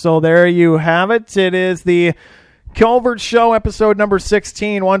right, so there you have it. It is the Covert Show, episode number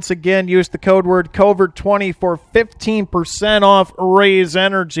 16. Once again, use the code word Covert20 for 15% off Raise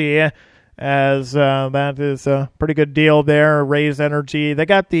Energy, as that is a pretty good deal there. Raise Energy. They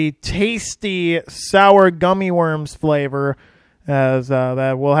got the tasty sour gummy worms flavor, as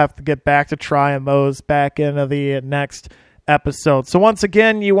that we'll have to get back to trying those back into the next episode. So once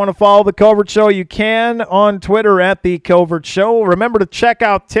again, you want to follow the Covert Show, you can on Twitter at the Covert Show. Remember to check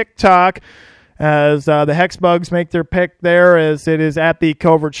out TikTok, as the Hexbugs make their pick there, as it is at The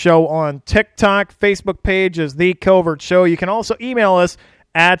Covert Show on TikTok. Facebook page is The Covert Show. You can also email us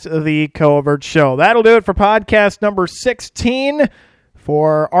at The Covert Show. That'll do it for podcast number 16.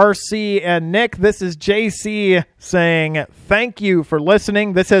 For RC and Nick, this is JC saying thank you for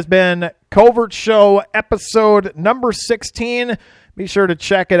listening. This has been Covert Show episode number 16. Be sure to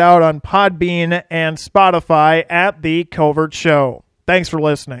check it out on Podbean and Spotify at The Covert Show. Thanks for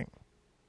listening.